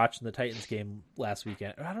 when we were watching the Titans game last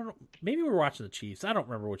weekend, I don't know, maybe we were watching the Chiefs. I don't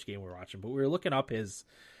remember which game we were watching, but we were looking up his,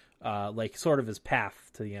 like sort of his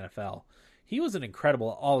path to the NFL. He was an incredible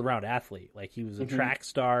all-around athlete. Like he was a track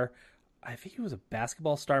star. I think he was a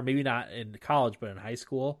basketball star, maybe not in college, but in high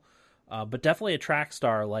school. But definitely a track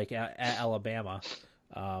star, like at Alabama,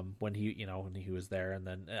 when he was there, and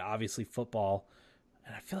then obviously football.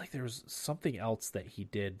 And I feel like there was something else that he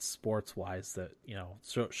did sports wise that,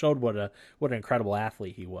 showed what an incredible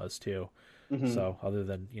athlete he was too. Mm-hmm. So other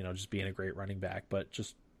than, just being a great running back, but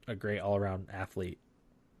just a great all around athlete.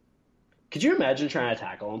 Could you imagine trying to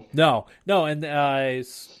tackle him? No. And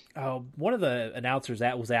one of the announcers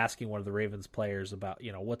that was asking one of the Ravens players about,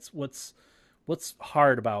 what's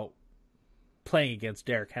hard about playing against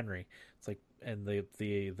Derrick Henry. It's like, and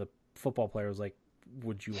the football player was like,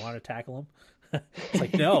 would you want to tackle him? It's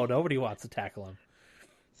like, no, nobody wants to tackle him.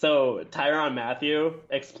 So Tyrann Mathieu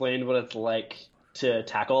explained what it's like to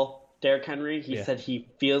tackle Derrick Henry. He said he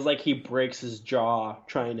feels like he breaks his jaw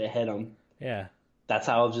trying to hit him. Yeah. That's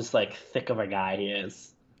how just like thick of a guy he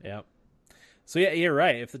is. Yep. So yeah, you're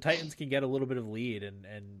right. If the Titans can get a little bit of lead and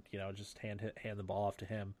just hand the ball off to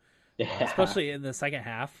him, especially in the second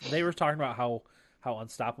half, they were talking about how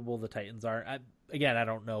unstoppable the Titans are. I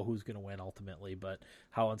don't know who's going to win ultimately, but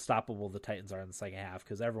how unstoppable the Titans are in the second half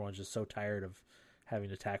because everyone's just so tired of having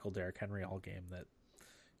to tackle Derrick Henry all game that,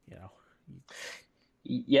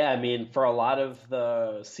 Yeah, I mean, for a lot of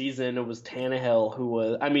the season, it was Tannehill who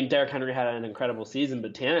was... I mean, Derrick Henry had an incredible season,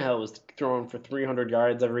 but Tannehill was throwing for 300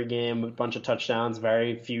 yards every game, a bunch of touchdowns,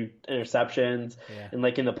 very few interceptions. Yeah. And,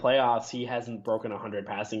 like, in the playoffs, he hasn't broken 100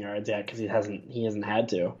 passing yards yet because he hasn't had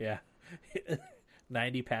to. Yeah.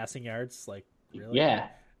 90 passing yards, like, really? Yeah.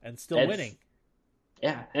 And still winning.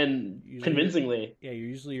 Yeah, and convincingly. Yeah,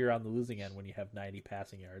 usually you're on the losing end when you have 90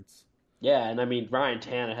 passing yards. Yeah, and I mean, Ryan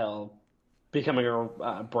Tannehill becoming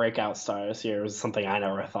a breakout star this year was something I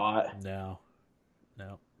never thought. No,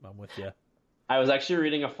 I'm with you. I was actually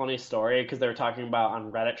reading a funny story because they were talking about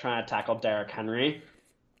on Reddit trying to tackle Derrick Henry,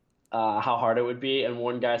 how hard it would be. And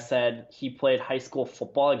one guy said he played high school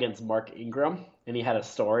football against Mark Ingram, and he had a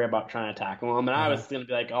story about trying to tackle him. And I was going to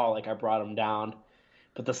be like, oh, like I brought him down.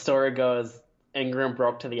 But the story goes, Ingram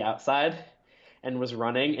broke to the outside and was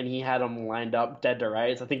running, and he had him lined up dead to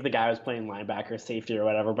rights. I think the guy was playing linebacker, safety, or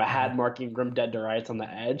whatever, but had Mark Ingram dead to rights on the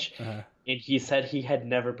edge. And he said he had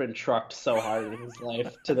never been trucked so hard in his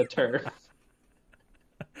life to the turf.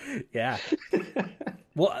 Yeah.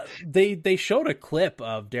 Well, they showed a clip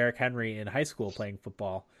of Derrick Henry in high school playing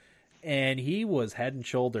football, and he was head and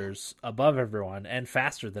shoulders above everyone and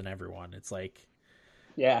faster than everyone. It's like...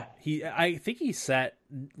 Yeah. I think he set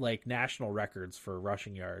like national records for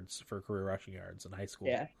career rushing yards in high school.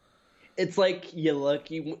 Yeah. It's like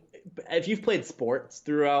if you've played sports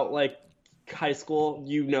throughout like high school,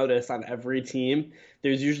 you notice on every team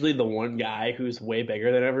there's usually the one guy who's way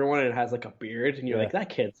bigger than everyone and has like a beard, and you're like, that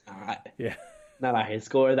kid's not a high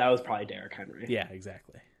schooler. That was probably Derrick Henry. Yeah,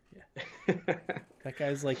 exactly. Yeah. that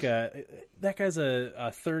guy's a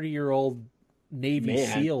 30-year-old Navy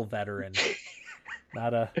SEAL veteran.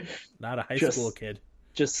 Not a high school kid.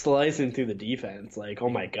 Just slicing through the defense. Like, oh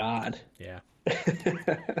my God. Yeah.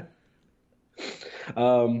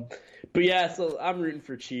 But yeah, so I'm rooting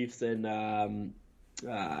for Chiefs and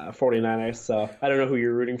 49ers. So I don't know who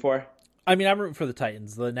you're rooting for. I mean, I'm rooting for the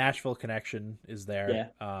Titans. The Nashville connection is there.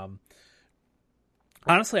 Yeah.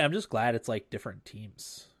 Honestly, I'm just glad it's like different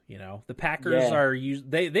teams. The Packers are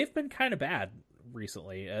they've been kind of bad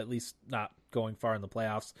recently, at least not going far in the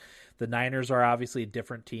playoffs. The Niners are obviously a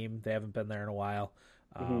different team. They haven't been there in a while.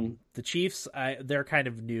 The Chiefs, they're kind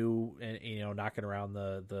of new and knocking around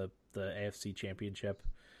the AFC Championship.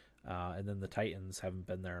 And then the Titans haven't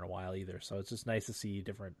been there in a while either. So it's just nice to see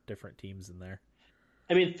different teams in there.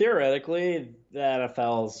 I mean, theoretically, the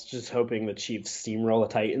NFL is just hoping the Chiefs steamroll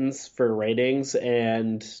the Titans for ratings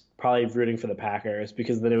and probably rooting for the Packers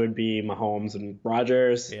because then it would be Mahomes and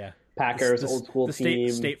Rodgers. Yeah. Packers, old school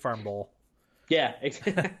team. State Farm Bowl. Yeah.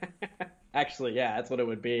 Actually, yeah, that's what it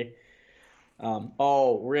would be.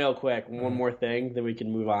 Oh, real quick, one more thing, then we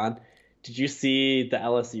can move on. Did you see the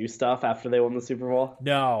LSU stuff after they won the Super Bowl?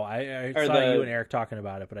 No, I Or saw you and the Eric talking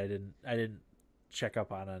about it, but I didn't check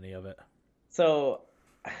up on any of it. so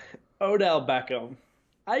Odell Beckham.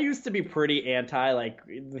 I used to be pretty anti, like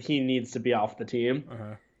he needs to be off the team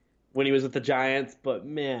Uh-huh. when he was with the Giants, but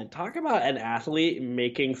man, talk about an athlete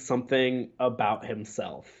making something about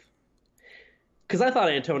himself. Because I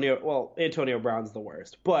thought Antonio Brown's the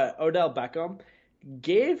worst, but Odell Beckham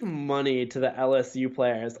gave money to the LSU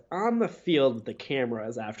players on the field with the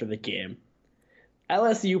cameras after the game.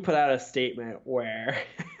 LSU put out a statement where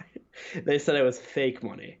they said it was fake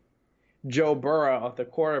money. Joe Burrow, the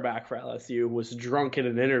quarterback for LSU, was drunk in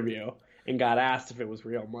an interview and got asked if it was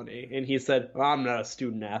real money. And he said, well, I'm not a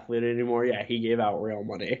student athlete anymore. Yeah, he gave out real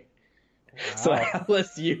money. Wow. So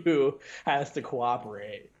LSU has to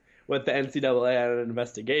cooperate with the NCAA on an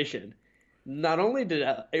investigation. Not only did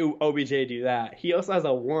OBJ do that, he also has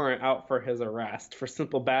a warrant out for his arrest for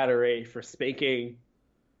simple battery for spanking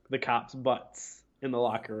the cops' butts in the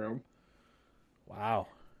locker room. Wow.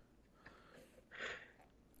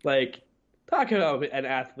 Like, talk about an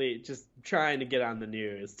athlete just trying to get on the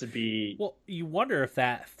news to be. Well, you wonder if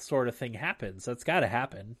that sort of thing happens. That's got to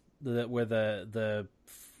happen. Where the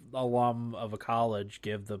alum of a college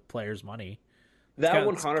give the players money. That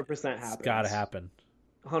 100% happens. It's got to happen.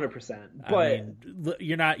 100%. But I mean,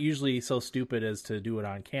 you're not usually so stupid as to do it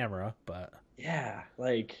on camera, but yeah,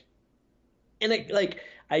 I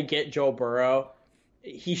get Joe Burrow.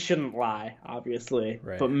 He shouldn't lie, obviously.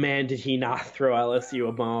 Right. But man, did he not throw LSU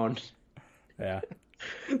a bone. yeah.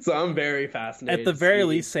 So I'm very fascinated. At the very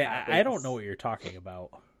least, say I don't know what you're talking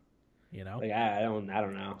about. You know, like I don't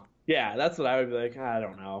know. Yeah, that's what I would be like. I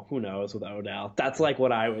don't know. Who knows with Odell? That's like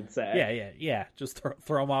what I would say. Yeah. Just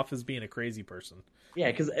throw him off as being a crazy person. Yeah,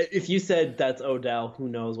 because if you said that's Odell, who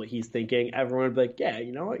knows what he's thinking? Everyone would be like, yeah,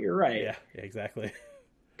 you know what? You're right. Yeah, exactly.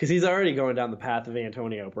 Because he's already going down the path of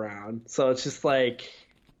Antonio Brown. So it's just like,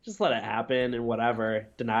 just let it happen and whatever.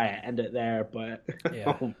 Deny it, end it there. But,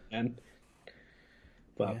 yeah. Oh, man.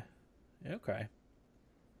 But. Yeah. Okay.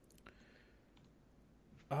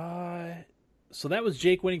 So that was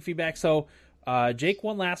Jake winning feedback. So Jake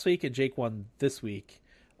won last week and Jake won this week.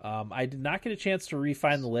 I did not get a chance to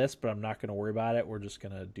refine the list, but I'm not going to worry about it. We're just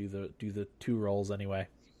going to do the 2 rolls anyway.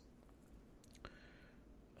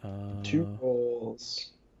 2 rolls.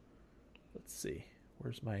 Let's see.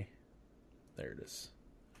 Where's my... There it is.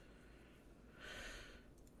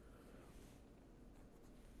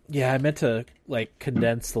 Yeah, I meant to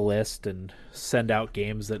condense the list and send out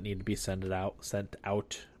games that need to be sent out,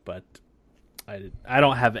 but I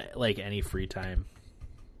don't have any free time.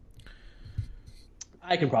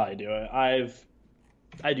 I can probably do it.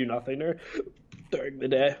 I do nothing during the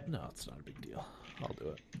day. No, it's not a big deal. I'll do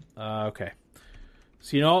it. Okay.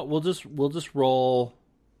 So you know what? We'll just roll.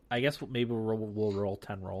 I guess maybe we'll roll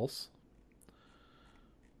 10 rolls.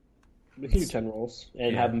 We can do 10 rolls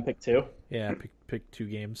and have them pick 2. Yeah, pick 2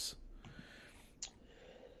 games.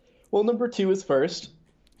 Well, number 2 is first.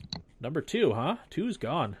 Number 2, huh? 2's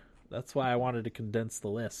gone. That's why I wanted to condense the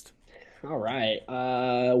list. All right.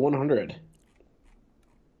 100.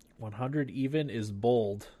 100 even is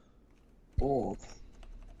bold. Bold.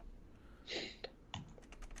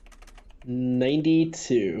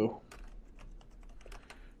 92.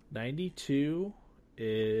 92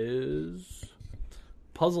 is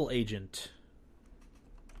Puzzle Agent.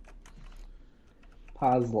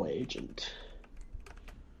 Puzzle Agent.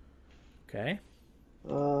 Okay.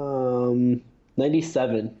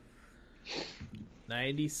 97.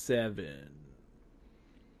 97.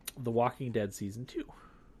 The Walking Dead Season 2.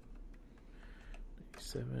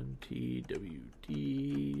 97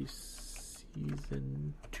 TWD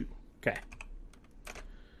Season 2. Okay.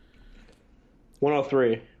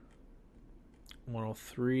 103.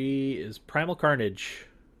 103 is Primal Carnage.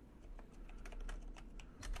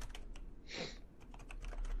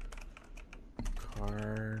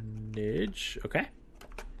 Carnage. Okay.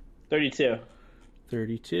 32.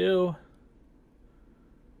 32.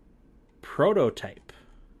 Prototype.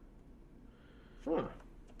 Huh.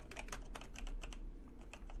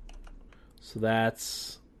 So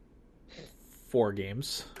that's 4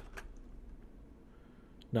 games.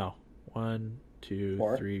 No. 1, 2,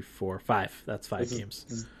 4? 3, 4, 5. That's 5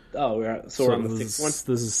 games. We're on the 6th one?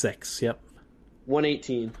 This is 6, yep.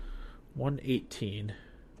 118. 118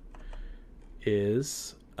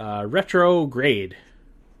 is Retrograde.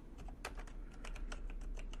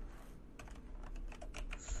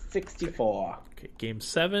 64. Okay, game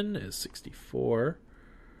 7 is 64,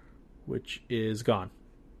 which is gone.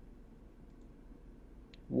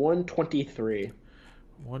 123.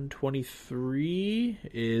 123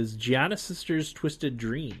 is Gianna Sisters Twisted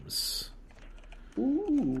Dreams.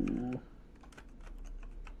 Ooh.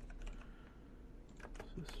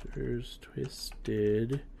 Sisters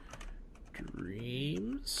Twisted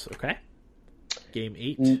Dreams. Okay. Game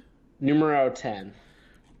 8. Numero 10.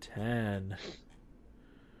 10.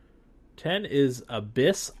 10 is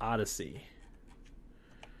Abyss Odyssey.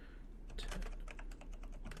 10.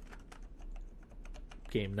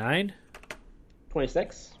 Game 9.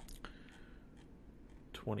 26.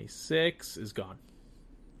 26 is gone.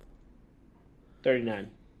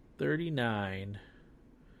 39. 39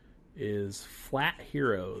 is Flat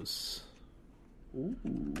Heroes. Ooh.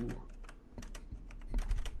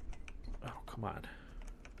 Oh, come on.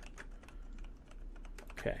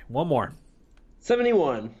 Okay, one more.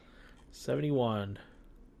 71. 71.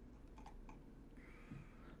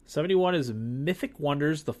 71 is Mythic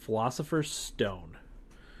Wonders, The Philosopher's Stone.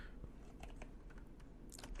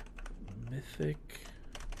 Mythic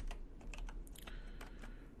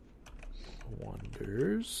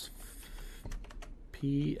Wonders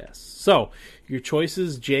PS. So, your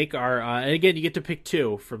choices, Jake, are, and again, you get to pick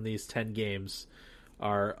 2 from these 10 games,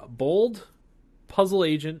 are Bold, Puzzle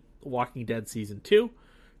Agent, Walking Dead Season 2,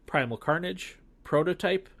 Primal Carnage,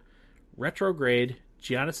 Prototype, Retrograde,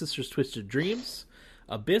 Gianna Sisters Twisted Dreams,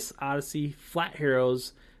 Abyss Odyssey, Flat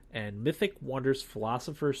Heroes, and Mythic Wonders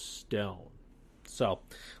Philosopher's Stone. So,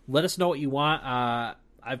 let us know what you want.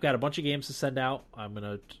 I've got a bunch of games to send out. I'm going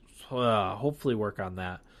to hopefully work on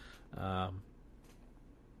that.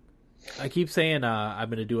 I keep saying I'm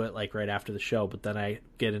going to do it like right after the show, but then I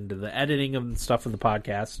get into the editing of stuff in the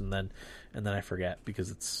podcast, and then I forget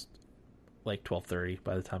because it's like 12:30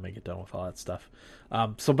 by the time I get done with all that stuff.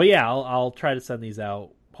 But yeah, I'll try to send these out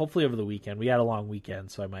hopefully over the weekend. We had a long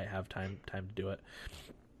weekend, so I might have time to do it.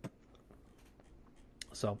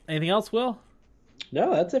 So, anything else, Will?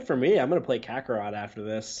 No, that's it for me. I'm going to play Kakarot after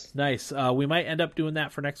this. Nice. We might end up doing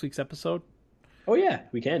that for next week's episode. Oh, yeah,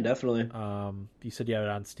 we can, definitely. You said you have it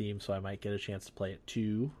on Steam, so I might get a chance to play it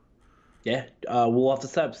too. Yeah, we'll have to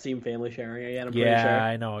set up Steam family sharing again, I'm pretty sure. Yeah,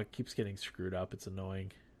 I know. It keeps getting screwed up. It's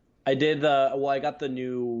annoying. I did I got the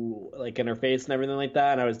new interface and everything like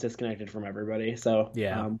that, and I was disconnected from everybody. So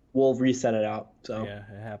yeah, we'll reset it out. So yeah,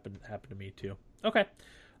 it happened to me too. Okay.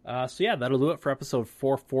 So yeah, that'll do it for episode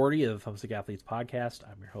 440 of the Thumbstick Athletes podcast.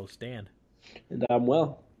 I'm your host, Dan. And I'm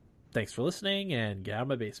Will. Thanks for listening, and get out of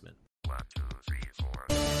my basement. 1, 2, 3, 4.